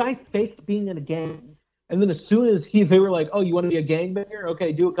 The guy faked being in a gang, and then as soon as they were like, "Oh, you want to be a gangbanger?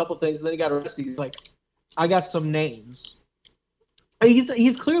 Okay, do a couple things." And then he got arrested. He's like, "I got some names."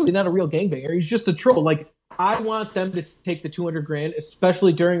 He's clearly not a real gangbanger. He's just a troll. Like I want them to take the $200,000,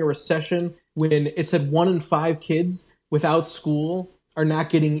 especially during a recession when it said 1 in 5 kids without school are not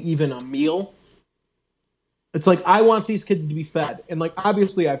getting even a meal. It's like I want these kids to be fed, and like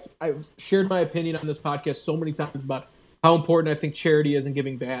obviously I've shared my opinion on this podcast so many times about how important I think charity is in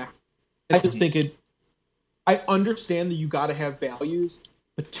giving back. I just think I understand that you got to have values,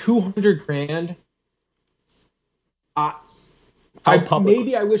 but $200,000.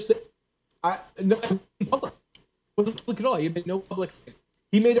 Maybe I wish that no public wasn't public at all. He made no public.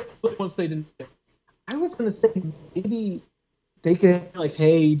 He made it public once they didn't. I was gonna say maybe they could like,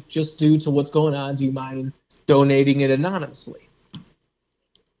 hey, just due to what's going on, do you mind donating it anonymously?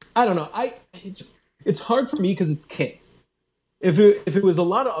 I don't know. It's hard for me because it's kids. If it was a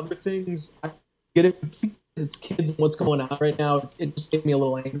lot of other things, I get it. It's kids and what's going on right now. It just made me a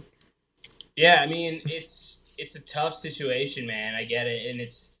little angry. Yeah, I mean it's a tough situation, man. I get it, and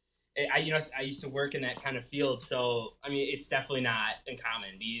I used to work in that kind of field, so I mean it's definitely not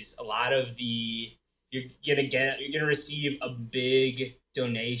uncommon. You're gonna receive a big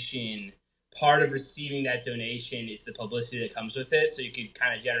donation. Part of receiving that donation is the publicity that comes with it, so you can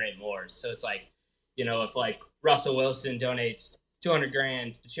kind of generate more. So it's like, if like Russell Wilson donates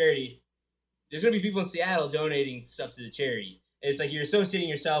 $200,000 to charity, there's gonna be people in Seattle donating stuff to the charity. And it's like you're associating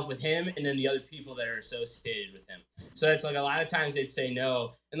yourself with him and then the other people that are associated with him. So it's like a lot of times they'd say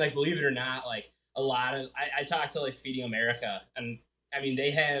no. And like, believe it or not, like a lot of, I talked to like Feeding America, and I mean, they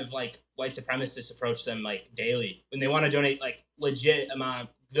have like white supremacists approach them like daily when they want to donate like good amount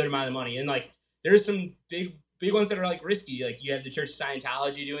of money. And like, there's some big ones that are like risky. Like you have the Church of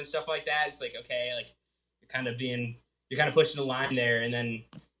Scientology doing stuff like that. It's like, okay, like you're kind of pushing the line there. And then,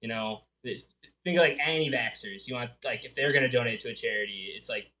 think of like anti-vaxxers. You want like if they're going to donate to a charity, it's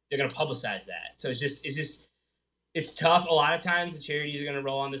like they're going to publicize that. So it's tough. A lot of times the charities are going to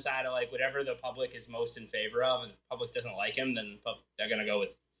roll on the side of like whatever the public is most in favor of, and if the public doesn't like him, then they're going to go with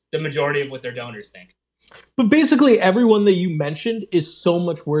the majority of what their donors think. But basically, everyone that you mentioned is so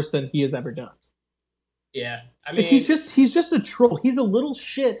much worse than he has ever done. Yeah, I mean, he's just a troll. He's a little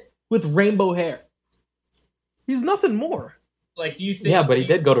shit with rainbow hair. He's nothing more. Like, do you think? Yeah, but he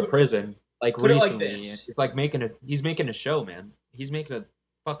did go to prison. Like recently, like this. it's like he's making a show, man. He's making a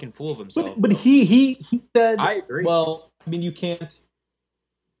fucking fool of himself. But he said, I agree. Well, I mean, you can't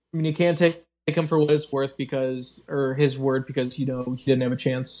take him for what it's worth or his word because he didn't have a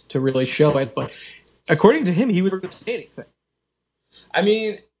chance to really show it. But according to him, he would not say anything. I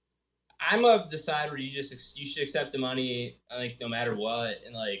mean, I'm of the side where you should accept the money, like no matter what,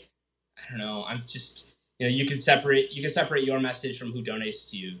 and like I don't know, I'm just you can separate your message from who donates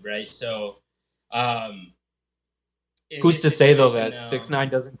to you, right? So, who's to say though that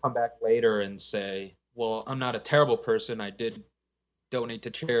 6ix9ine doesn't come back later and say, "Well, I'm not a terrible person. I did donate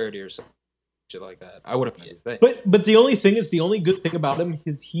to charity or something shit like that." I wouldn't be a thing. But the only good thing about him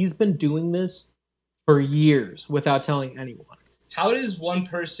is he's been doing this for years without telling anyone. How does one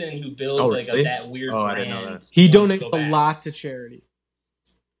person who builds that weird brand? I didn't know that. He donates a lot to charity,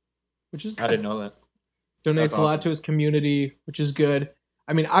 which is I didn't know that. Donates a lot to his community, which is good.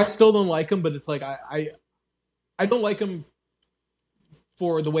 I mean, I still don't like him, but it's like I don't like him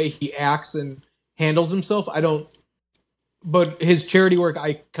for the way he acts and handles himself. I don't. But his charity work,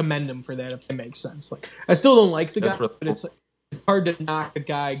 I commend him for that. If it makes sense, like I still don't like the guy, but it's hard to knock a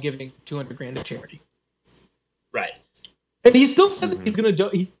guy giving $200,000 to charity. Right. And he still said that he's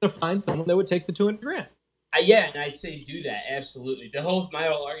gonna find someone that would take the $200,000. Yeah, and I'd say do that absolutely. My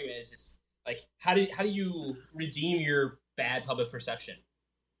whole argument is like how do you redeem your bad public perception?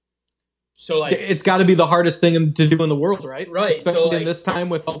 So like it's got to be the hardest thing to do in the world, right? Right. Especially in this time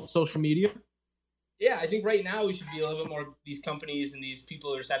with all social media. Yeah, I think right now we should be a little bit more. These companies and these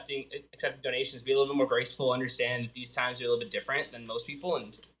people accepting donations be a little bit more graceful. Understand that these times are a little bit different than most people,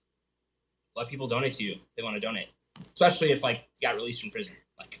 and let people donate to you. If they want to donate, especially if like you got released from prison.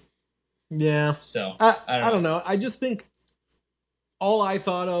 Like, yeah. So I don't know. I just think all I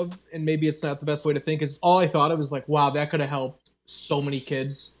thought of, and maybe it's not the best way to think, is all I thought of is like, wow, that could have helped so many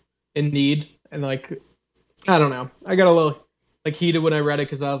kids in need, and like, I don't know. I got a little like heated when I read it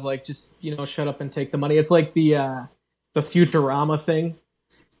because I was like, just shut up and take the money. It's like the Futurama thing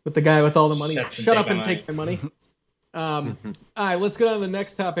with the guy with all the money. Shut up and take my money. All right, let's get on to the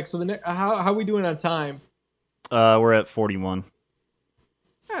next topic. So how are we doing on time? We're at 41.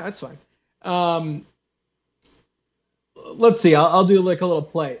 Yeah, that's fine. Let's see. I'll do like a little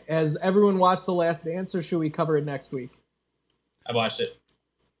play. Has everyone watched The Last Dance, or should we cover it next week? I watched it.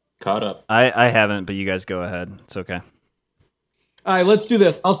 Caught up. I haven't, but you guys go ahead. It's okay. All right, let's do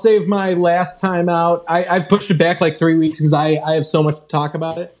this. I'll save my last time out. I've pushed it back like 3 weeks because I have so much to talk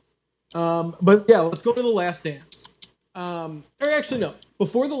about it. But yeah, let's go to The Last Dance. Or actually, no.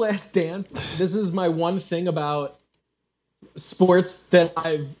 Before The Last Dance, this is my one thing about sports that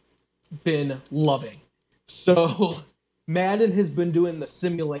I've been loving. So Madden has been doing the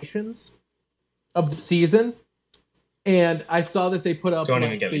simulations of the season, and I saw that they put up Don't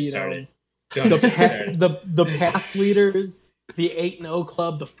even get me started. The pass leaders, the 8-0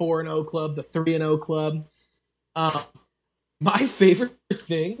 club, the 4-0 club, the 3-0 club. My favorite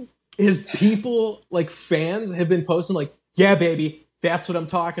thing is people, like fans, have been posting like, yeah, baby, that's what I'm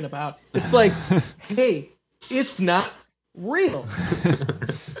talking about. It's like, hey, it's not real.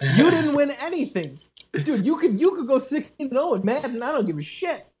 You didn't win anything. Dude, you could go 16-0 in Madden, I don't give a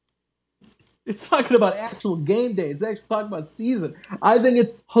shit. It's talking about actual game days. It's actually talking about season. I think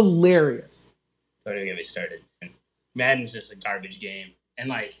it's hilarious. Don't even get me started. Madden's just a garbage game, and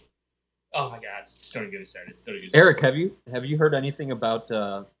like, oh my god, don't even get me started. Eric, have you heard anything about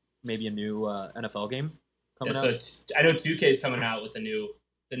maybe a new NFL game coming out? So I know 2K is coming out with the new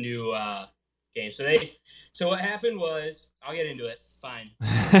game. So what happened was, I'll get into it. It's fine.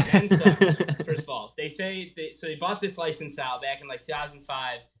 Madden sucks. First of all, they bought this license out back in like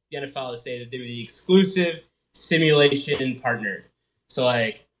 2005. The NFL to say that they were the exclusive simulation partner. So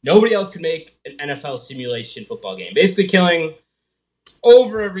like nobody else could make an NFL simulation football game. Basically killing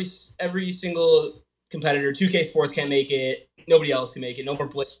over every single competitor. 2K Sports can't make it. Nobody else can make it. No more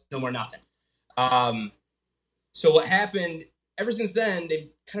Blitz. No more nothing. So what happened? Ever since then,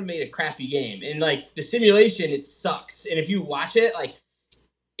 they've kind of made a crappy game. And like the simulation, it sucks. And if you watch it, like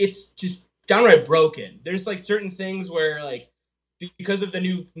it's just downright broken. There's like certain things where like, because of the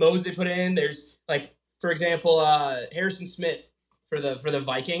new modes they put in, there's like, for example, Harrison Smith for the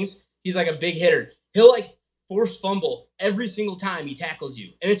Vikings. He's like a big hitter. He'll like force fumble every single time he tackles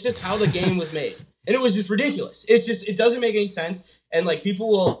you, and it's just how the game was made. And it was just ridiculous. It doesn't make any sense. And like people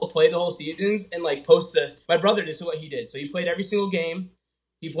will play the whole seasons and like post my brother. This is what he did. So he played every single game.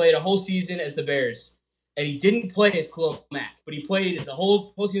 He played a whole season as the Bears, and he didn't play as Khalil Mack, but he played as a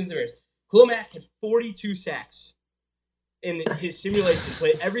whole season as the Bears. Khalil Mack had 42 sacks. In his simulation,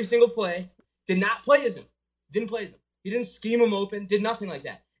 played every single play, did not play as him. Didn't play as him. He didn't scheme him open, did nothing like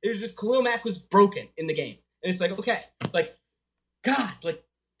that. It was just Khalil Mack was broken in the game. And it's like, okay, like, God, like,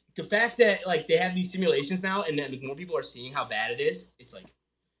 the fact that, like, they have these simulations now and then more people are seeing how bad it is, it's like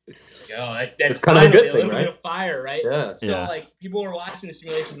oh, that's kind of a good thing, right? A fire, right? Yeah. So, like, people are watching the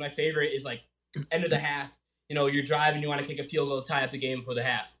simulations. My favorite is, like, end of the half. You're driving, you want to kick a field goal to tie up the game before the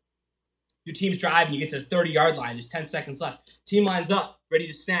half. Your team's driving, you get to the 30-yard line, there's 10 seconds left. Team lines up, ready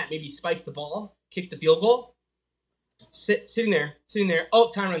to snap, maybe spike the ball. kick the field goal. Sitting there. Oh,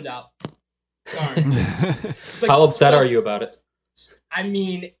 time runs out. Darn. It's like, How upset are you about it? I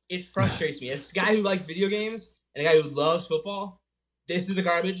mean, it frustrates me. As a guy who likes video games and a guy who loves football, this is the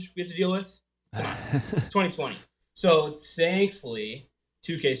garbage we have to deal with. Come on. 2020. So thankfully,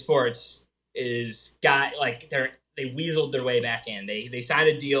 2K Sports is got like they weaseled their way back in. They signed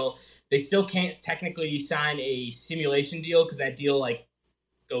a deal. They still can't technically sign a simulation deal because that deal like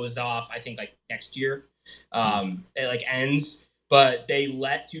goes off, I think, like next year. It like ends, but they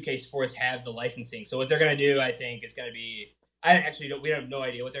let 2K Sports have the licensing. So what they're gonna do, I think, is gonna be we have no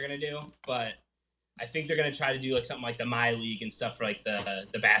idea what they're gonna do, but I think they're gonna try to do like something like the My League and stuff for like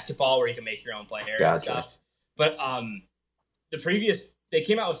the basketball where you can make your own player and stuff. But they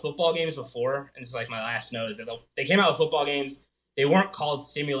came out with football games before, and this is like my last note is that they came out with football games. They weren't called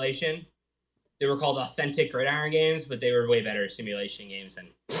simulation. They were called authentic gridiron games, but they were way better simulation games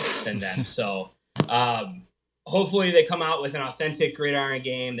than them. So hopefully they come out with an authentic gridiron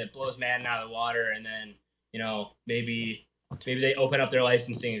game that blows Madden out of the water, and then maybe they open up their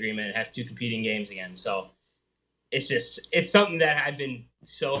licensing agreement and have two competing games again. So it's something that I've been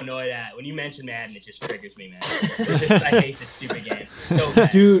so annoyed at. When you mention Madden, it just triggers me, man. I hate this stupid game. It's so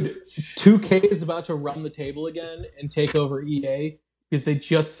bad. Dude, 2K is about to run the table again and take over EA because they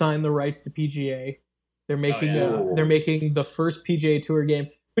just signed the rights to PGA. They're making the first PGA Tour game,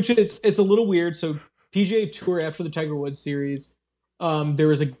 which it's a little weird. So PGA Tour, after the Tiger Woods series, there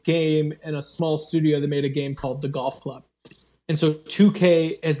was a game in a small studio that made a game called The Golf Club. And so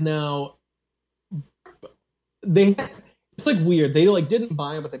 2K is now it's like weird. They like didn't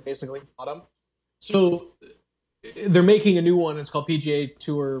buy them, but they basically bought them. So they're making a new one. It's called PGA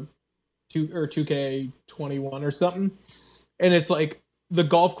Tour 2K21 or something. And it's like the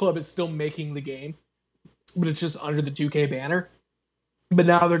golf club is still making the game, but it's just under the 2K banner. But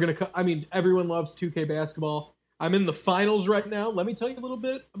now they're going to, everyone loves 2K basketball. I'm in the finals right now. Let me tell you a little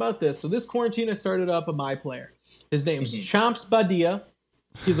bit about this. So this quarantine, I started up a My Player. His name's Chomps Badia.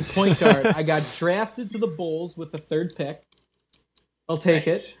 He's a point guard. I got drafted to the Bulls with the 3rd pick. I'll take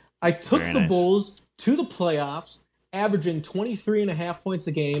it. I took the Bulls to the playoffs, averaging 23.5 points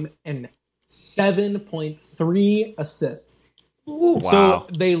a game and 7.3 assists. Ooh, wow. So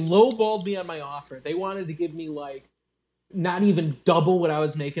they lowballed me on my offer. They wanted to give me like not even double what I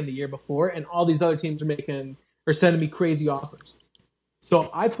was making the year before, and all these other teams are sending me crazy offers. So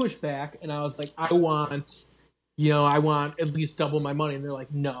I pushed back, and I was like, I want at least double my money. And they're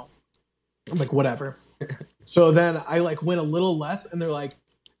like, no. I'm like, whatever. So then I like went a little less, and they're like,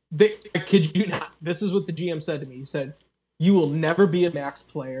 I kid you not. This is what the GM said to me. He said, you will never be a max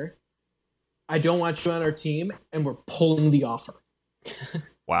player. I don't want you on our team, and we're pulling the offer.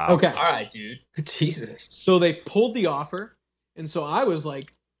 Wow. Okay. All right, dude. Jesus. So they pulled the offer, and so I was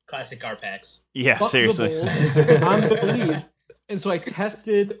like, classic car packs. Yeah, fuck seriously. the Bulls. I'm going to leave. And so I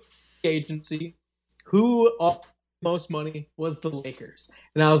tested the agency. Who offered most money was the Lakers.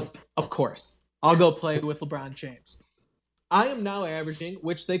 And I was, of course, I'll go play with LeBron James. I am now averaging,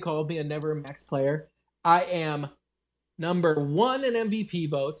 which they called me a never max player. I am number 1 in MVP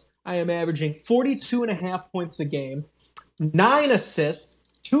votes. I am averaging 42.5 points a game, 9 assists,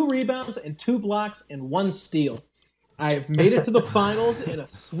 2 rebounds, and 2 blocks, and 1 steal. I have made it to the finals in a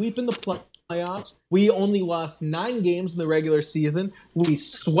sweep in the playoffs. We only lost 9 games in the regular season. We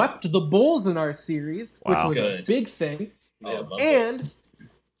swept the Bulls in our series, which was a big thing. And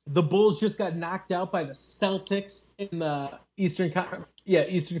the Bulls just got knocked out by the Celtics in the Eastern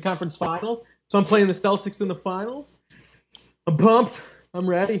Conference Finals. So I'm playing the Celtics in the finals. I'm pumped. I'm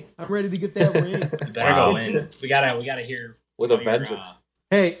ready. I'm ready to get that ring. You better go in. We gotta hear with a vengeance.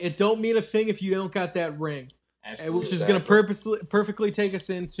 Hey, it don't mean a thing if you don't got that ring. Absolutely. Which is going to perfectly take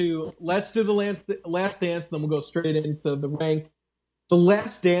us into let's do the last dance, then we'll go straight into the ring. The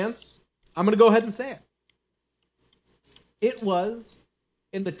Last Dance, I'm going to go ahead and say it. It was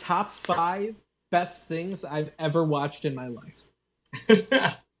in the top 5 best things I've ever watched in my life.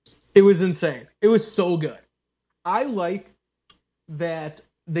 It was insane. It was so good. I like that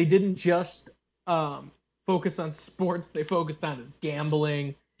they didn't just focus on sports. They focused on his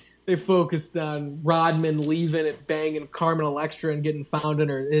gambling. They focused on Rodman leaving and banging Carmen Electra and getting found in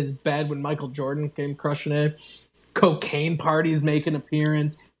his bed when Michael Jordan came crushing it. Cocaine parties make an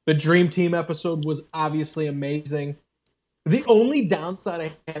appearance. The Dream Team episode was obviously amazing. The only downside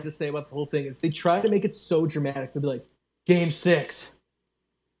I have to say about the whole thing is they tried to make it so dramatic. They'd be like, Game 6.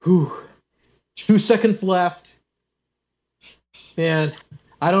 Whew. 2 seconds left. Man,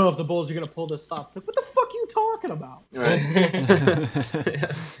 I don't know if the Bulls are going to pull this off. It's like, what the fuck are you talking about? Right.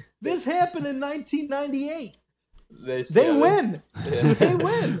 This happened in 1998. They win. Yeah. They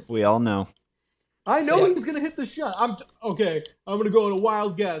win. We all know. I know he's going to hit the shot. I'm going to go on a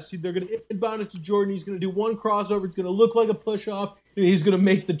wild guess. They're going to inbound it to Jordan. He's going to do one crossover. It's going to look like a push-off, and he's going to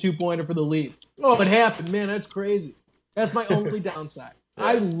make the two-pointer for the lead. Oh, it happened. Man, that's crazy. That's my only downside. Yeah.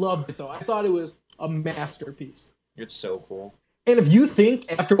 I loved it, though. I thought it was a masterpiece. It's so cool. And if you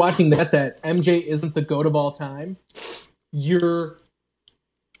think, after watching that MJ isn't the GOAT of all time, you're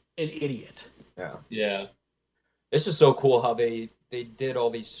an idiot. Yeah. Yeah. It's just so cool how they did all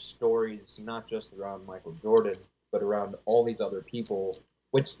these stories, not just around Michael Jordan, but around all these other people,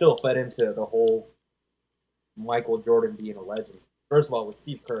 which still fed into the whole Michael Jordan being a legend. First of all, with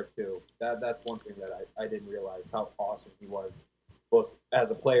Steve Kerr, too. That's one thing that I didn't realize, how awesome he was, both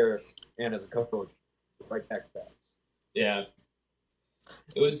as a player and as a coach. Right back to that. Yeah.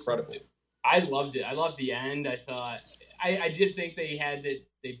 It was incredible. I loved it. I loved the end. I thought I did think they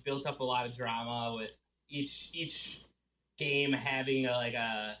built up a lot of drama with each game having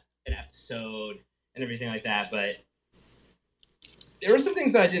an episode and everything like that, but there were some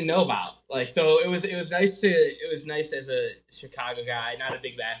things that I didn't know about. So it was nice as a Chicago guy, not a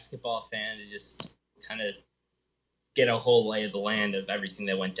big basketball fan, to just kind of get a whole lay of the land of everything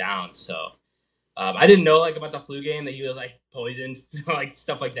that went down. So I didn't know about the flu game, that he was poisoned,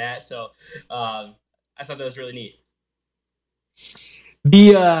 stuff like that. So I thought that was really neat.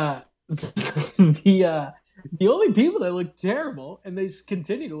 The only people that look terrible, and they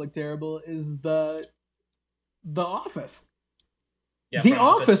continue to look terrible, is the Office. Yeah, The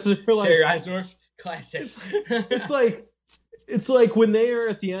Office are Jerry Reinsdorf, classic. It's like when they are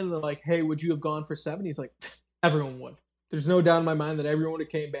at the end, they're like, "Hey, would you have gone for 7?" He's like, "Everyone would." There's no doubt in my mind that everyone would have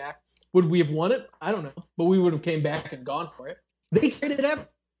came back. Would we have won it? I don't know, but we would have came back and gone for it. They traded everything,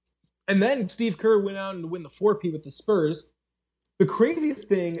 and then Steve Kerr went out and win the 4P with the Spurs. The craziest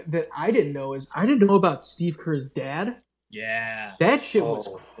thing that I didn't know is I didn't know about Steve Kerr's dad. Yeah. That shit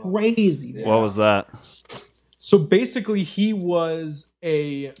was crazy. Yeah. What was that? So basically, he was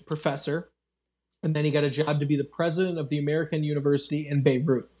a professor, and then he got a job to be the president of the American University in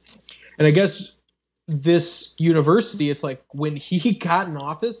Beirut. And I guess this university, it's like when he got in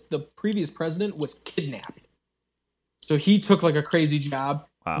office, the previous president was kidnapped. So he took a crazy job.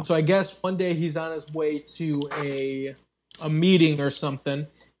 Wow. And so I guess one day he's on his way to a meeting or something, and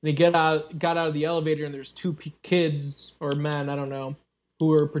he got out of the elevator, and there's two kids or men, I don't know, who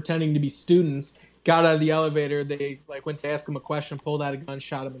were pretending to be students. Got out of the elevator, they went to ask him a question, pulled out a gun,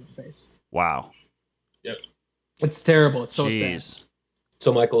 shot him in the face. Wow. Yep. It's terrible. It's so Jeez. sad.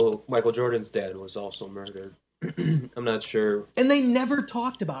 So Michael Jordan's dad was also murdered. I'm not sure. And they never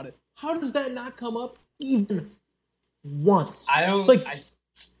talked about it. How does that not come up even once? I don't Like-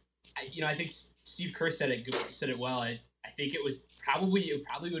 I think Steve Kerr said it well. I think it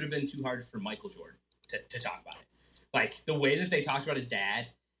probably would have been too hard for Michael Jordan to talk about it. The way that they talked about his dad,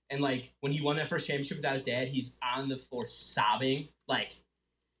 and when he won that first championship without his dad, he's on the floor sobbing. I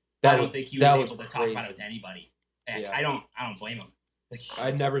don't think he was able to talk about it with anybody. Yeah. I don't blame him.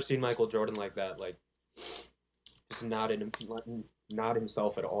 I'd never seen Michael Jordan like that. Just not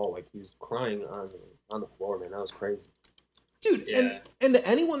himself at all. He was crying on the floor, man. That was crazy. Dude, Yeah. and to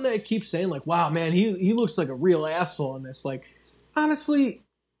anyone that keeps saying wow, man, he looks like a real asshole in this, honestly,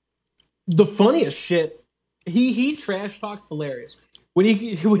 the funniest shit, he trash talked hilarious. When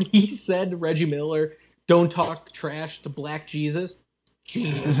he said to Reggie Miller, "Don't talk trash to Black Jesus,"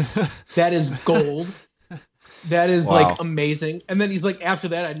 genius. That is gold. That is Wow. amazing. And then he's after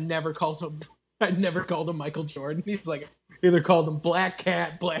that, I never called him Michael Jordan. He's either called him Black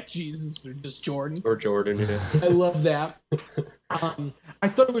Cat, Black Jesus, or just Jordan. Or Jordan, yeah. I love that. I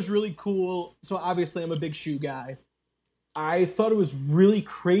thought it was really cool. So obviously I'm a big shoe guy. I thought it was really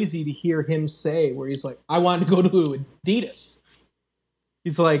crazy to hear him say where he's I wanted to go to Adidas.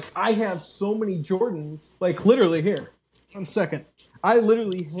 He's I have so many Jordans, literally here. 1 second. I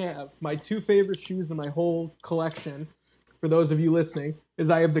literally have my two favorite shoes in my whole collection. For those of you listening, is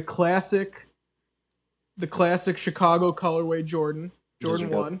I have the classic Chicago colorway Jordan Those are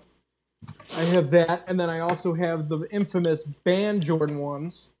dope. 1. I have that, and then I also have the infamous band Jordan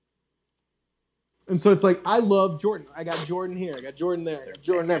 1s. And so it's I love Jordan. I got Jordan here, I got Jordan there, I got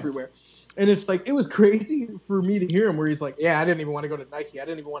Jordan everywhere. And it's it was crazy for me to hear him where he's yeah, I didn't even want to go to Nike. I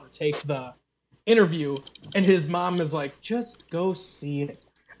didn't even want to take the interview. And his mom is just go see it.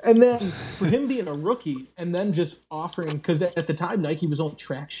 And then for him being a rookie and then just offering, because at the time Nike was on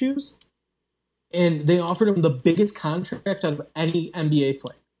track shoes, and they offered him the biggest contract out of any NBA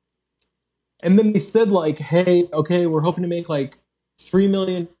player. And then they said hey, okay, we're hoping to make $3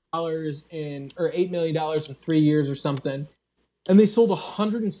 million or $8 million in 3 years or something. And they sold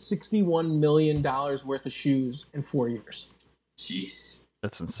 $161 million worth of shoes in 4 years. Jeez.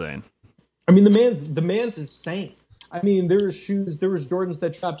 That's insane. I mean, the man's insane. I mean, there was Jordans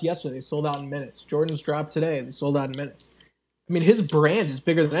that dropped yesterday, they sold out in minutes. Jordans dropped today, they sold out in minutes. I mean, his brand is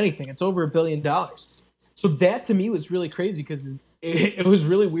bigger than anything. It's over $1 billion. So that to me was really crazy because it was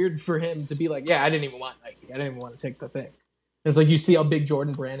really weird for him to be like, yeah, I didn't even want Nike. I didn't even want to take the thing. And it's like you see how big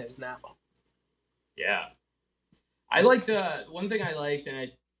Jordan brand is now. Yeah, I liked one thing I liked,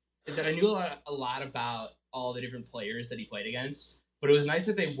 is that I knew a lot about all the different players that he played against. But it was nice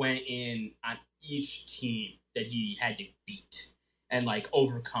that they went in on each team that he had to beat and like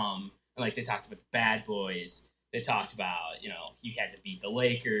overcome. And like they talked about the bad boys. They talked about, you had to beat the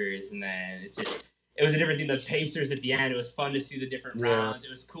Lakers, and then it was a different team. The Pacers at the end. It was fun to see the different rounds.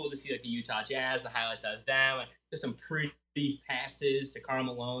 It was cool to see like the Utah Jazz, the highlights out of them. And there's some pretty passes to Karl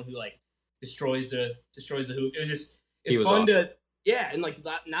Malone, who like destroys the hoop. It's fun awesome. And like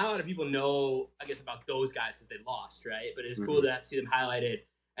not a lot of people know, I guess, about those guys because they lost, right? But it's cool to see them highlighted.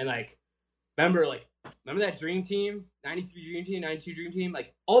 And like, remember that Dream Team, 93 Dream Team, 92 Dream Team?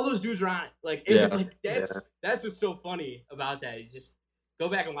 Like, all those dudes were on it. Like, it was like, that's what's so funny about that. You just go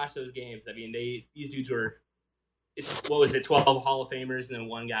back and watch those games. I mean, these dudes were, 12 Hall of Famers and then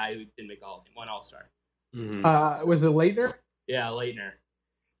one guy who didn't make the Hall of Fame, one All-Star. Mm-hmm. Was it Leitner? Yeah, Leitner.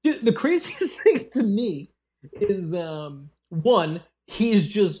 The craziest thing to me is, one, he's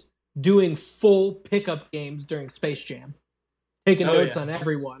just doing full pickup games during Space Jam, taking notes on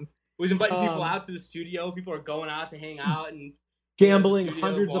everyone. He was inviting people out to the studio. People are going out to hang out and gambling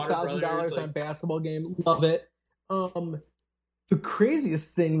hundreds of $1,000s on basketball game. Love it. The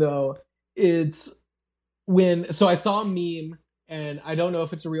craziest thing though, it's so I saw a meme, and I don't know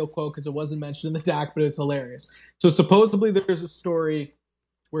if it's a real quote because it wasn't mentioned in the doc, but it's hilarious. So supposedly there's a story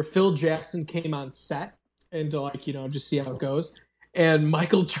where Phil Jackson came on set and to just see how it goes, and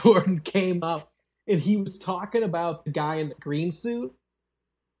Michael Jordan came up and he was talking about the guy in the green suit.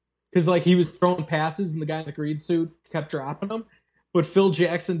 Because, he was throwing passes, and the guy in the green suit kept dropping them. But Phil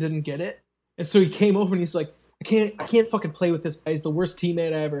Jackson didn't get it. And so he came over, and he's like, I can't fucking play with this guy. He's the worst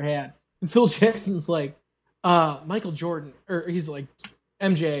teammate I ever had. And Phil Jackson's like, Michael Jordan, or he's like,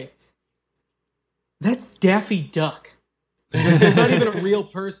 MJ, that's Daffy Duck. He's not even a real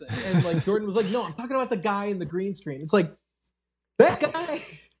person. And, Jordan was like, no, I'm talking about the guy in the green screen. It's like, that guy,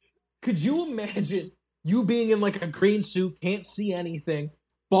 could you imagine you being in, a green suit, can't see anything,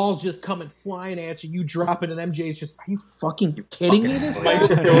 ball's just coming flying at you. You drop it, and MJ's just, are you fucking kidding me? This guy?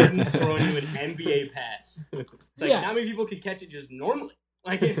 Michael Jordan's throwing you an NBA pass. It's like, how many people can catch it just normally?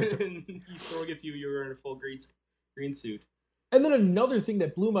 And you throw against you, you're in a full green suit. And then another thing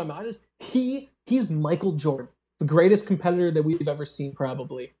that blew my mind is he's Michael Jordan, the greatest competitor that we've ever seen,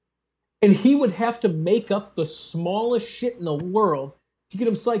 probably. And he would have to make up the smallest shit in the world to get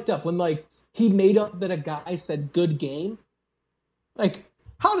him psyched up. When, he made up that a guy said good game.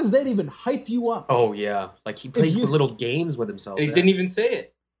 How does that even hype you up? Oh, yeah. He plays the little games with himself. And he didn't even say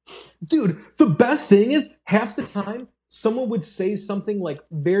it. Dude, the best thing is, half the time, someone would say something,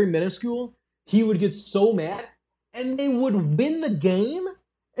 very minuscule. He would get so mad, and they would win the game,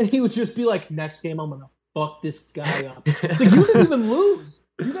 and he would just be like, next game, I'm going to fuck this guy up. It's like, you didn't even lose.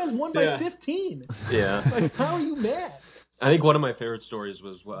 You guys won by 15. Yeah. How are you mad? I think one of my favorite stories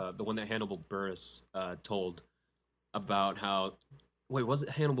was the one that Hannibal Buress told about how... Wait, was it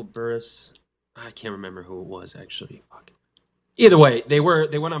Hannibal Buress? I can't remember who it was, actually. Fuck. Either way, they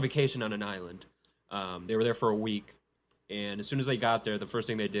went on vacation on an island. They were there for a week, and as soon as they got there, the first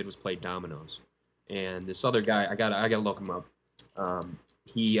thing they did was play dominoes. And this other guy, I gotta look him up.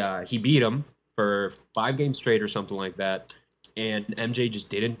 He beat him for 5 games straight or something like that, and MJ just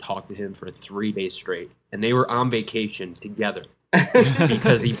didn't talk to him for 3 days straight. And they were on vacation together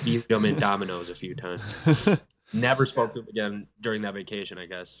because he beat him in dominoes a few times. Never spoke to him again during that vacation, I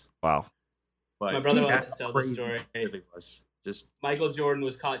guess. Wow. But my brother wants to tell the story. It was just Michael Jordan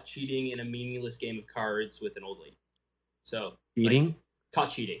was caught cheating in a meaningless game of cards with an old lady. So cheating? Caught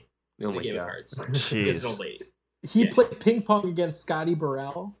cheating in a game of cards with an old lady. He played ping pong against Scotty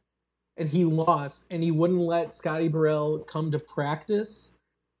Burrell, and he lost, and he wouldn't let Scotty Burrell come to practice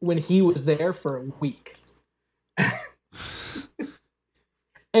when he was there for a week.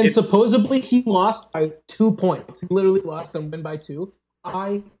 And supposedly he lost by 2 points. He literally lost and win by 2.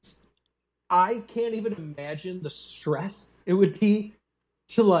 I can't even imagine the stress it would be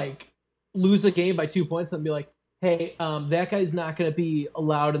to lose a game by 2 points and be like, hey, that guy's not going to be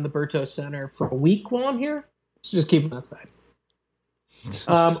allowed in the Berto Center for a week while I'm here. Just keep him outside.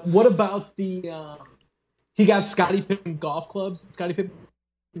 What about he got Scottie Pippen golf clubs. Scottie Pippen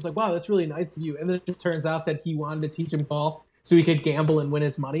was like, wow, that's really nice of you. And then it just turns out that he wanted to teach him golf so he could gamble and win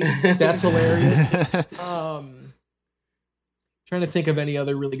his money. That's hilarious. Trying to think of any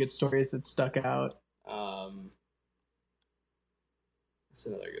other really good stories that stuck out. That's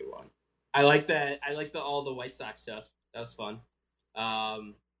another good one. I like that. I like all the White Sox stuff. That was fun. I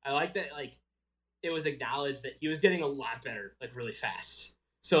like that. Like, it was acknowledged that he was getting a lot better, like really fast.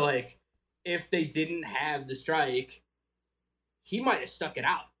 So like, if they didn't have the strike, he might have stuck it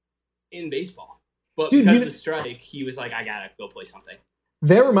out in baseball. But because of the strike, he was like, I gotta go play something.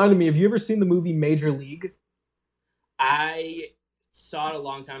 That reminded me. Have you ever seen the movie Major League? I saw it a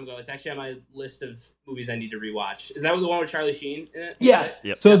long time ago. It's actually on my list of movies I need to rewatch. Is that the one with Charlie Sheen in it? Yes.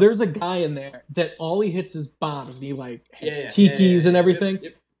 Yep. So there's a guy in there that all he hits is bombs, and he like has tikis and everything.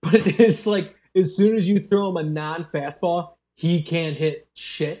 Yep. But it's like as soon as you throw him a non-fastball, he can't hit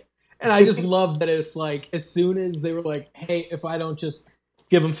shit. And I just love that it's like as soon as they were like, hey, if I don't just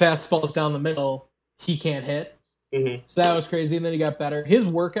give him fastballs down the middle, he can't hit. Mm-hmm. So that was crazy. And then he got better. His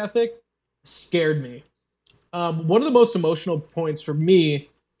work ethic scared me. One of the most emotional points for me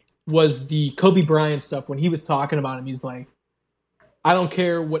was the Kobe Bryant stuff when he was talking about him. He's like, I don't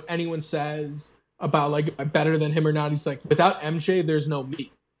care what anyone says about like, am I better than him or not? He's like, without MJ, there's no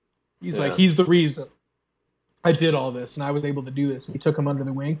me. He's like, he's the reason I did all this and I was able to do this. And he took him under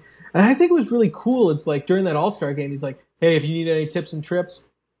the wing. And I think it was really cool. It's like during that All-Star game, he's like, hey, if you need any tips and trips,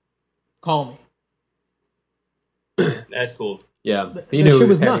 call me. That's cool. Yeah, he knew he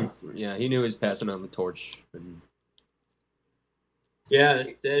was nuts. Yeah, he knew he was passing on the torch. Yeah,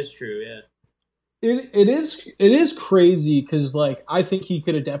 that is true. Yeah, it is crazy because like I think he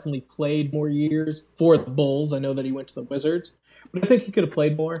could have definitely played more years for the Bulls. I know that he went to the Wizards, but I think he could have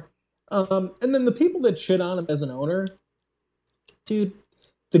played more. And then the people that shit on him as an owner, dude,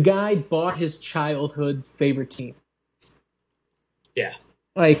 the guy bought his childhood favorite team. Yeah,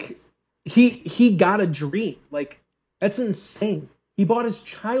 like he got a dream. Like that's insane. He bought his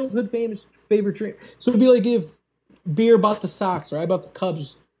childhood favorite dream. So it'd be like if Beer bought the Sox, or I bought the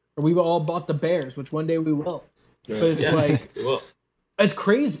Cubs, or we all bought the Bears, which one day we will. Yeah. But it's like, it's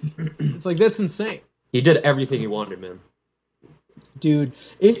crazy. It's like, that's insane. He did everything he wanted, man. Dude,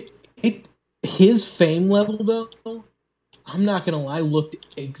 his fame level, though, I'm not going to lie, looked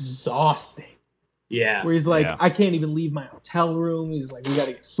exhausting. Yeah. Where he's like, I can't even leave my hotel room. He's like, we got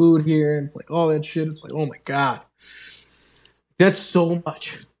to get food here. And it's like, all that shit. It's like, oh my God. That's so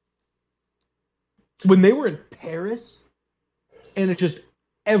much. When they were in Paris, and it just,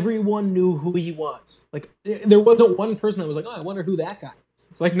 everyone knew who he was. Like, there wasn't one person that was like, oh, I wonder who that guy is.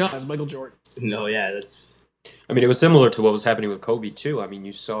 It's like, no, it's Michael Jordan. No, yeah, that's... I mean, it was similar to what was happening with Kobe, too. I mean,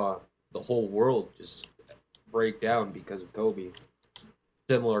 you saw the whole world just break down because of Kobe.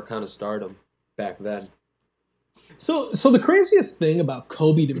 Similar kind of stardom back then. So the craziest thing about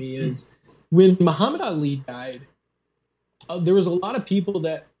Kobe to me is when Muhammad Ali died, there was a lot of people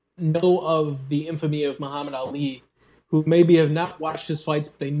that know of the infamy of Muhammad Ali who maybe have not watched his fights,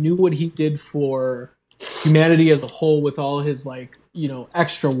 but they knew what he did for humanity as a whole with all his, like, you know,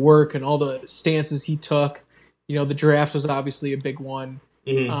 extra work and all the stances he took. You know, the draft was obviously a big one.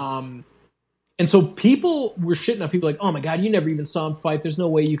 Mm-hmm. And so people were shitting on people like, oh my God, you never even saw him fight. There's no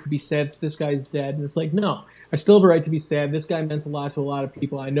way you could be sad that this guy's dead. And it's like, no, I still have a right to be sad. This guy meant a lot to a lot of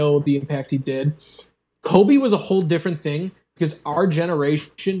people. I know the impact he did. Kobe was a whole different thing because our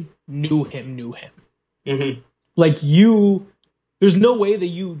generation knew him. Mm-hmm. Like there's no way that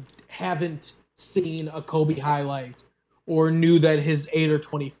you haven't seen a Kobe highlight or knew that his 8 or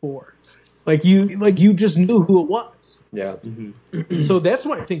 24. Like you just knew who it was. Yeah. Mm-hmm. So that's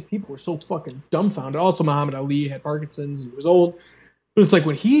why I think people were so fucking dumbfounded. Also, Muhammad Ali had Parkinson's. He was old. But it's like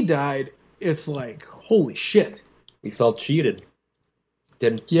when he died, it's like, holy shit. We felt cheated.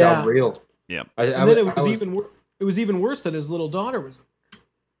 Didn't sound real. Yeah. It was even worse that his little daughter was.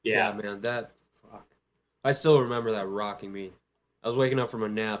 Yeah, man. Fuck. I still remember that rocking me. I was waking up from a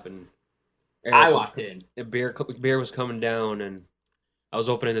nap and I walked in. Beer was coming down and I was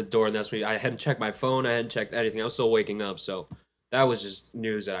opening the door, and that's me. I hadn't checked my phone. I hadn't checked anything. I was still waking up, so that was just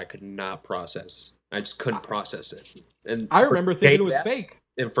news that I could not process. I just couldn't process it. And I remember thinking it was fake.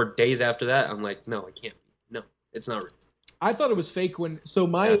 And for days after that, I'm like, no, it can't be. No, it's not real. I thought it was fake when. So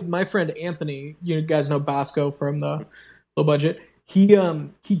my friend Anthony, you guys know Bosco from the Low Budget. He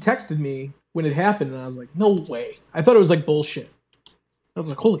texted me when it happened, and I was like, no way. I thought it was like bullshit. I was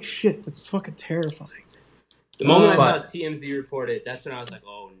like, holy shit, that's fucking terrifying. The moment I saw TMZ report it, that's when I was like,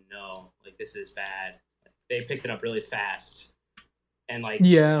 oh no, like this is bad. They picked it up really fast. And like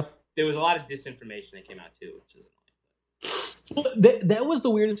there was a lot of disinformation that came out too, which is annoying. That was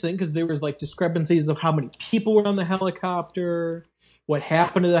the weirdest thing because there was like discrepancies of how many people were on the helicopter, what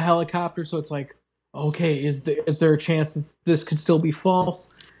happened to the helicopter, so it's like, okay, is there a chance that this could still be false?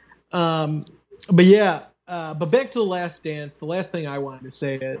 But yeah, But back to The Last Dance. The last thing I wanted to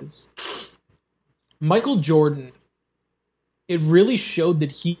say is Michael Jordan. It really showed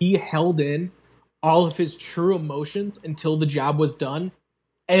that he held in all of his true emotions until the job was done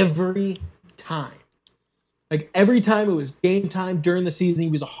every time. Like, every time it was game time during the season, he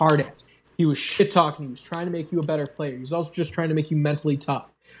was a hard ass. He was shit-talking. He was trying to make you a better player. He was also just trying to make you mentally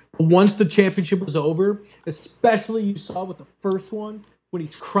tough. But once the championship was over, especially you saw with the first one, when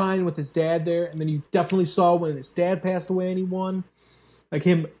he's crying with his dad there, and then you definitely saw when his dad passed away and he won, like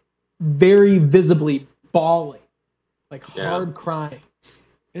him very visibly bawling, like hard crying.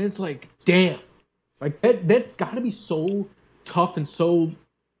 And it's like, damn. Like, that's got to be so tough and so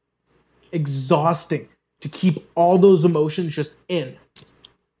exhausting to keep all those emotions just in.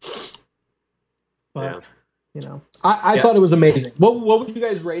 But, I thought it was amazing. What would you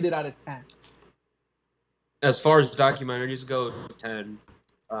guys rate it out of 10? As far as documentaries go, 10.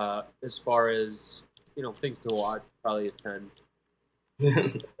 As far as, things to watch, probably a 10.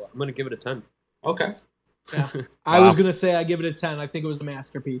 I'm going to give it a 10. Okay. Yeah. I was going to say I give it a 10. I think it was a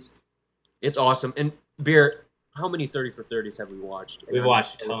masterpiece. It's awesome. And, Beer, how many 30 for 30s have we watched? We've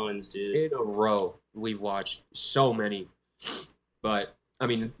watched tons, dude. In a row. We've watched so many. But, I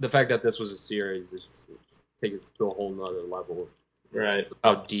mean, the fact that this was a series is take it to a whole nother level. Right.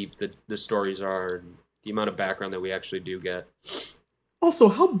 How deep the stories are and the amount of background that we actually do get. Also,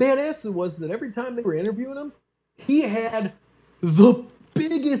 how badass it was that every time they were interviewing him, he had the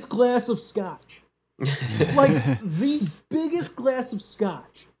biggest glass of scotch. Like, the biggest glass of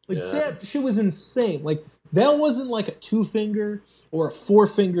scotch. Like, that shit was insane. Like, that wasn't like a 2-finger or a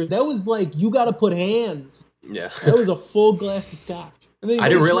 4-finger. That was like, you got to put hands. Yeah. That was a full glass of scotch. And then I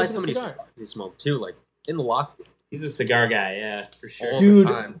didn't realize how many cigars he smoked, too. Like, in the locker. He's a cigar guy, yeah, for sure. Dude,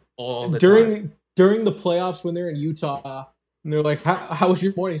 all the time. Time. During the playoffs when they're in Utah, and they're like, how was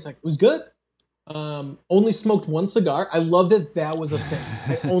your morning? He's like, it was good. Only smoked one cigar. I love that was a thing.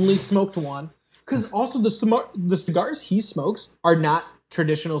 I only smoked one. Because also the cigars he smokes are not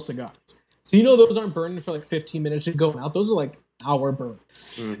traditional cigars. So those aren't burning for like 15 minutes and going out. Those are like hour burn.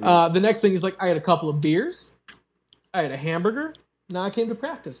 Mm-hmm. The next thing is like, I had a couple of beers. I had a hamburger. Now I came to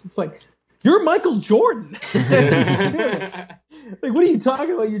practice. It's like, you're Michael Jordan. Dude, like, what are you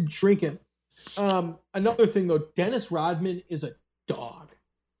talking about? You're drinking. Another thing, though, Dennis Rodman is a dog.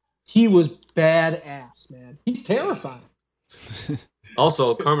 He was badass, man. He's terrifying.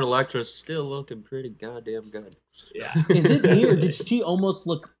 Also, Carmen Electra's still looking pretty goddamn good. Yeah. Is it me, or did she almost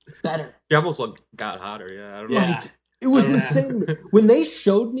look better? She almost got hotter, yeah. I don't know. Like, it was insane. When they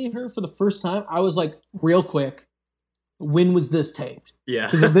showed me her for the first time, I was like, real quick, when was this taped? Yeah.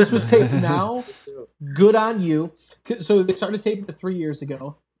 Because if this was taped now, good on you. So they started taping it 3 years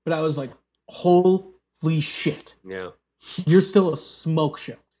ago, but I was like, holy shit. Yeah. You're still a smoke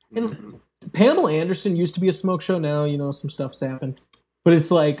show. And Pamela Anderson used to be a smoke show. Now, some stuff's happened. But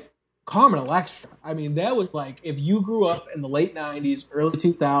it's like Carmen Electra. I mean, that was like, if you grew up in the late 90s, early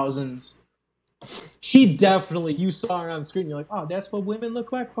 2000s, she definitely, you saw her on the screen, you're like, oh, that's what women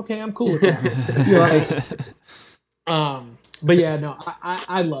look like? Okay, I'm cool with that. You're like, but yeah, no,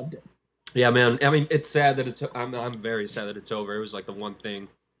 I loved it. Yeah, man. I mean, it's sad that I'm very sad that it's over. It was like the one thing.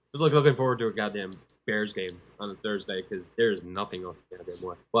 I was like looking forward to a goddamn Bears game on a Thursday because there's nothing on the goddamn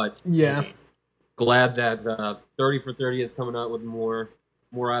way. But yeah, glad that 30 for 30 is coming out with more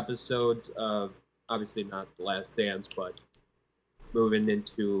episodes. Obviously not The Last Dance, but moving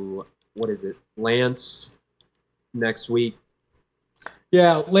into, what is it, Lance next week.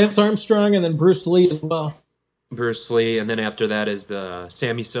 Yeah, Lance Armstrong and then Bruce Lee as well. Bruce Lee, and then after that is the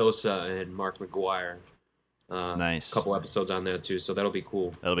Sammy Sosa and Mark McGuire. Nice. A couple episodes on that too, so that'll be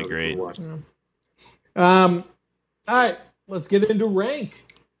cool. That'll be great. Cool. All right, let's get into rank.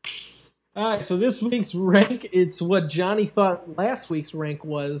 All right, so this week's rank, it's what Johnny thought last week's rank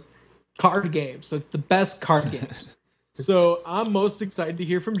was, card games. So it's the best card games. So I'm most excited to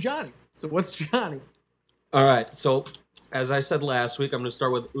hear from Johnny. So what's Johnny? All right, so as I said last week, I'm going to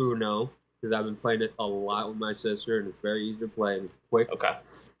start with Uno, because I've been playing it a lot with my sister, and it's very easy to play and it's quick. Okay.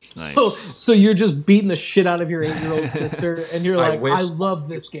 Nice. So you're just beating the shit out of your 8-year-old sister, and you're like, I love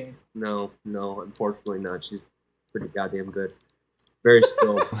this game. No, unfortunately not. She's pretty goddamn good. Very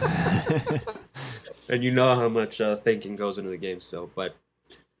still. And you know how much thinking goes into the game still, but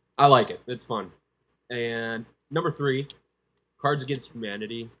I like it. It's fun. And number 3, Cards Against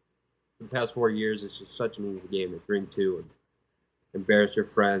Humanity. For the past 4 years, it's just such an easy game to bring to and embarrass your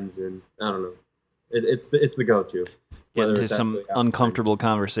friends, and I don't know. It's the go-to. Get into some uncomfortable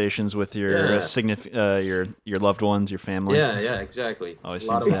conversations with your your loved ones, your family. Yeah, exactly. Always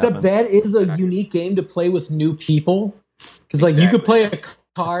Except that is a unique game to play with new people. Because you could play a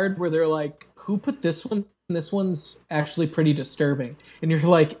card where they're like, who put this one this one's actually pretty disturbing. And you're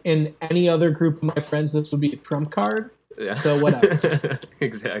like, in any other group of my friends, this would be a trump card. Yeah. So whatever.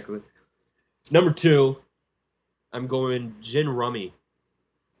 Exactly. Number 2, I'm going Gin Rummy.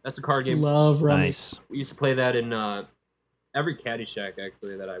 That's a card game. Love Rummy. Nice. We used to play that in every caddy shack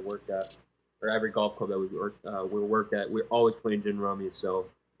actually that I worked at, or every golf club that we worked at. We're always playing Gin Rummy. So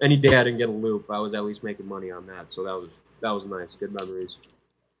any day I didn't get a loop, I was at least making money on that. So that was nice. Good memories.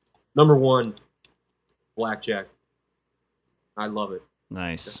 Number 1, Blackjack. I love it.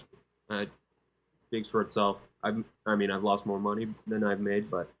 Nice. It speaks for itself. I mean, I've lost more money than I've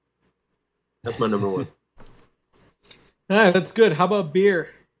made, but that's my number 1. All right, that's good. How about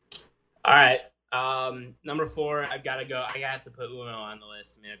beer? All right. Number 4, I've got to go. I have to put Uno on the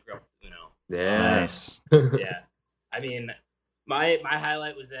list. I mean, I grew up with Uno. Yeah. Nice. Yeah. I mean, my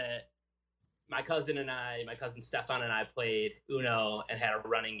highlight was that my cousin Stefan and I played Uno and had a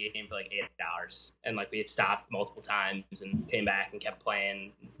running game for like 8 hours. And like we had stopped multiple times and came back and kept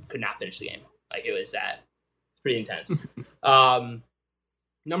playing. Could not finish the game. Like it was that. Pretty intense.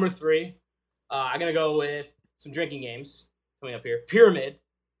 Number 3, I'm going to go with some drinking games coming up here. Pyramid.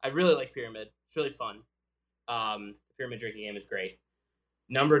 I really like Pyramid. It's really fun. The Pyramid drinking game is great.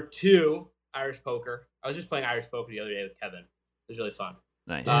 Number 2, Irish Poker. I was just playing Irish Poker the other day with Kevin. It was really fun.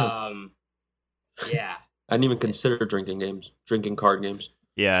 Nice. Yeah. I didn't even consider drinking card games.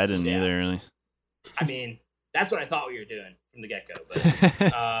 Yeah, I didn't Yeah. either, really. I mean, that's what I thought we were doing from the get-go. But,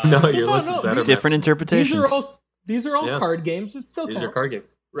 No, your no, list no, is better. Different interpretations. These are all Yeah. card games. It's still These counts. are card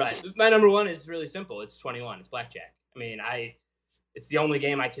games. right. My number 1 is really simple. It's 21. It's blackjack. I mean, it's the only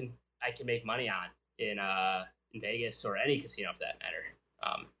game I can make money on in Vegas or any casino for that matter.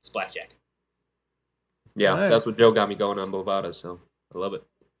 It's blackjack. Yeah, Alright. that's what Joe got me going on Bovada, so I love it.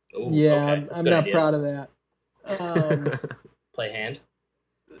 Ooh, Yeah, okay. That's a I'm good not idea. proud of that. Play hand.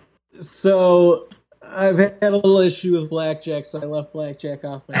 So I've had a little issue with blackjack, so I left blackjack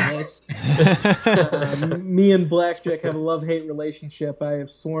off my list. Me and blackjack have a love-hate relationship. I have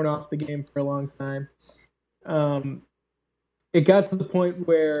sworn off the game for a long time. It got to the point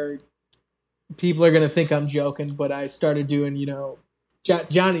where people are going to think I'm joking, but I started doing,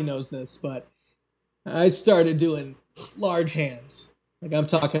 Johnny knows this, but I started doing large hands. Like I'm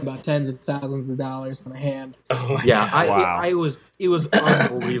talking about tens of thousands of dollars on a hand. Oh my Yeah, God. Wow. it was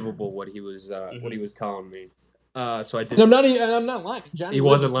unbelievable what he was telling me. So I did. And I'm not lying. Johnny He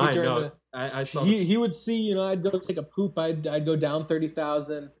lived wasn't with me lying. during No, the- I saw. He would see, I'd go take a poop. I'd go down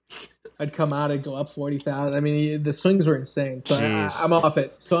 30,000. I'd come out. I'd go up 40,000. I mean, the swings were insane. So Jeez. I'm off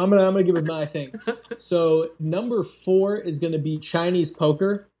it. So I'm gonna give it my thing. So number 4 is gonna be Chinese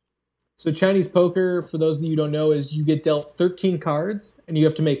poker. So Chinese poker, for those of you who don't know, is you get dealt 13 cards and you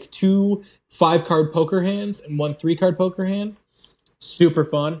have to make 2 5-card poker hands and 1 3-card poker hand. Super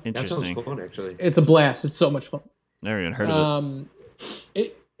fun. That sounds Interesting. fun, actually. It's a blast. It's so much fun. Never even heard of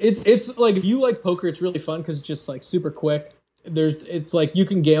it. It's like if you like poker, it's really fun because it's just like super quick. It's like you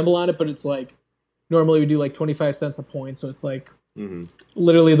can gamble on it, but it's like normally we do like 25 cents a point, so it's like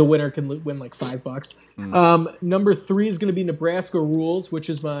literally the winner can win like $5. Number 3 is going to be Nebraska Rules, which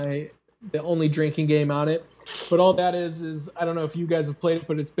is the only drinking game on it. But all that is I don't know if you guys have played it,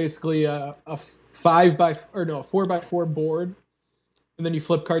 but it's basically a 4x4 board, and then you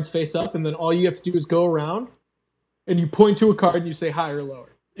flip cards face up, and then all you have to do is go around and you point to a card and you say higher or lower.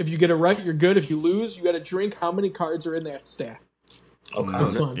 If you get it right, you're good. If you lose, you got to drink how many cards are in that stack. It's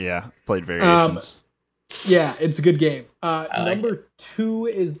fun. Yeah, played variations. Yeah, it's a good game. like Number 2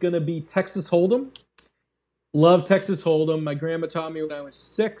 is going to be Texas Hold'em. Love Texas Hold'em. My grandma taught me when I was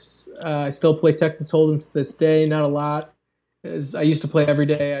 6. I still play Texas Hold'em to this day. Not a lot. As I used to play every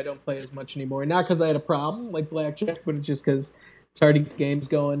day. I don't play as much anymore. Not because I had a problem like blackjack, but it's just because it's hard to get games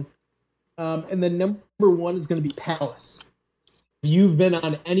going. And then number 1 is going to be Palace. If you've been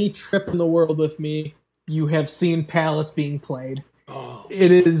on any trip in the world with me, you have seen Palace being played. Oh,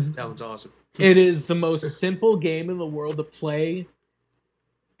 It is that was awesome. it is the most simple game in the world to play,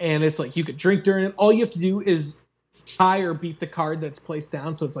 and it's like you could drink during it. All you have to do is tie or beat the card that's placed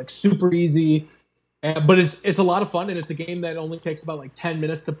down, so it's like super easy. But it's a lot of fun, and it's a game that only takes about like 10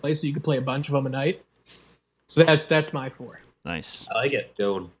 minutes to play, so you can play a bunch of them a night. So that's my 4. Nice. I like it.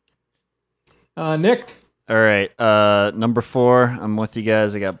 Dude. Nick, All right. Number 4, I'm with you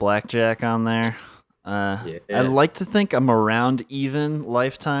guys. I got blackjack on there. I'd like to think I'm around even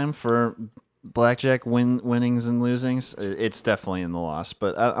lifetime for blackjack winnings and losings. It's definitely in the loss,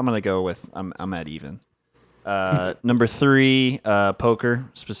 but I'm gonna go with I'm at even. Number 3, poker,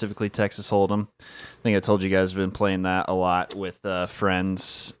 specifically Texas Hold'em. I think I told you guys I've been playing that a lot with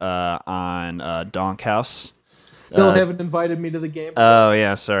friends on Donk House. Still haven't invited me to the game. Oh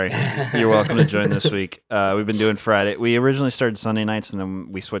yeah, sorry. You're welcome to join this week. We've been doing Friday. We originally started Sunday nights, and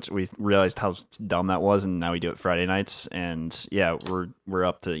then we switched. We realized how dumb that was, and now we do it Friday nights. And yeah, we're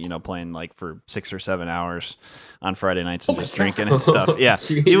up to playing like for 6 or 7 hours on Friday nights and just drinking and stuff. Yeah,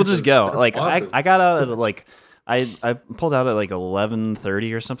 people just go. Like awesome. I got out at like. I pulled out at like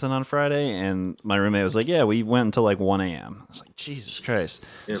 11:30 or something on Friday, and my roommate was like, "Yeah, we went until like 1 a.m." I was like, "Jesus Christ!"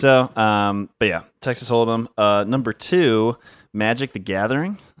 Yeah. So, but yeah, Texas Hold'em. Number 2, Magic the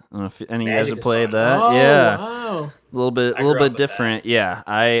Gathering. I don't know if any of you guys Magic have is played fun. that. Oh, Yeah, wow. a little bit I grew up with different. Yeah,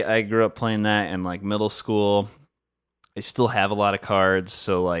 I grew up playing that in like middle school. I still have a lot of cards,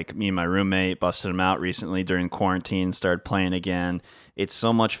 so like me and my roommate busted them out recently during quarantine, started playing again. It's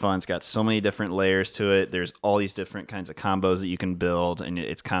so much fun. It's got so many different layers to it. There's all these different kinds of combos that you can build, and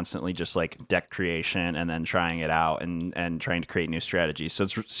it's constantly just like deck creation and then trying it out and trying to create new strategies. So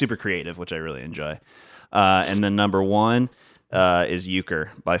it's super creative, which I really enjoy. And then number 1 is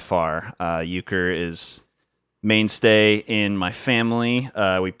Euchre by far. Euchre is mainstay in my family.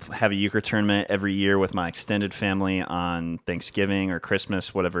 We have a euchre tournament every year with my extended family on Thanksgiving or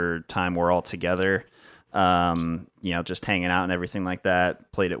Christmas, whatever time we're all together. Just hanging out and everything like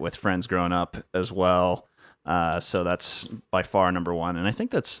that. Played it with friends growing up as well. So that's by far number 1. And I think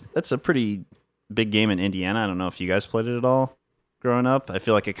that's a pretty big game in Indiana. I don't know if you guys played it at all growing up. I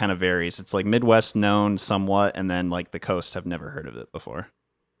feel like it kind of varies. It's like Midwest known somewhat, and then like the coast have never heard of it before.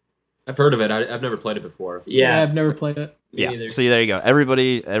 I've heard of it. I've never played it before. Yeah, I've never played it. me Yeah. neither. So there you go.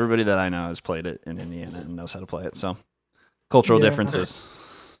 Everybody that I know has played it in Indiana and knows how to play it. So cultural Yeah. differences.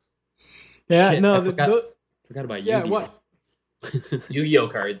 Yeah, Shit, no, I forgot about yeah, Yu-Gi-Oh. what? Yu-Gi-Oh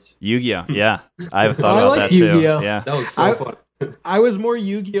cards. Yu-Gi-Oh. Yeah, I've thought I about like that too. Yu-Gi-Oh. Yeah, That was so I- fun. I was more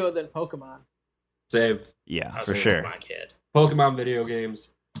Yu-Gi-Oh than Pokemon. Same. yeah, I was for a sure. Pokemon kid. Pokemon video games.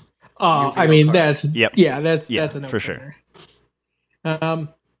 Oh, Yu-Gi-Oh I mean cards. that's Yep. that's Yeah, a no for sure. All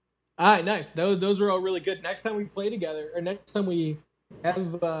right, nice. Those are all really good. Next time we play together, or next time we have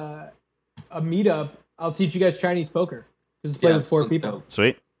a meetup, I'll teach you guys Chinese poker. Just play Yeah, with 4 let's people. go.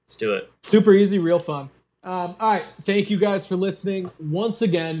 Sweet. Let's do it. Super easy, real fun. All right, thank you guys for listening. Once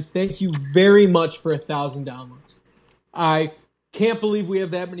again, thank you very much for 1,000 downloads. I can't believe we have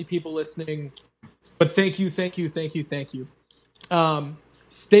that many people listening, but thank you. Stay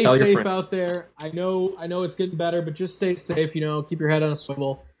Tell your safe friends. out there. I know it's getting better, but just stay safe. Keep your head on a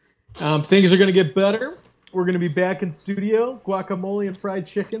swivel. Things are going to get better. We're going to be back in studio. Guacamole and fried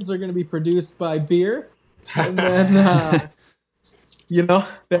chickens are going to be produced by beer, and then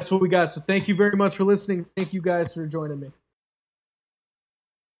that's what we got. So thank you very much for listening. Thank you guys for joining me.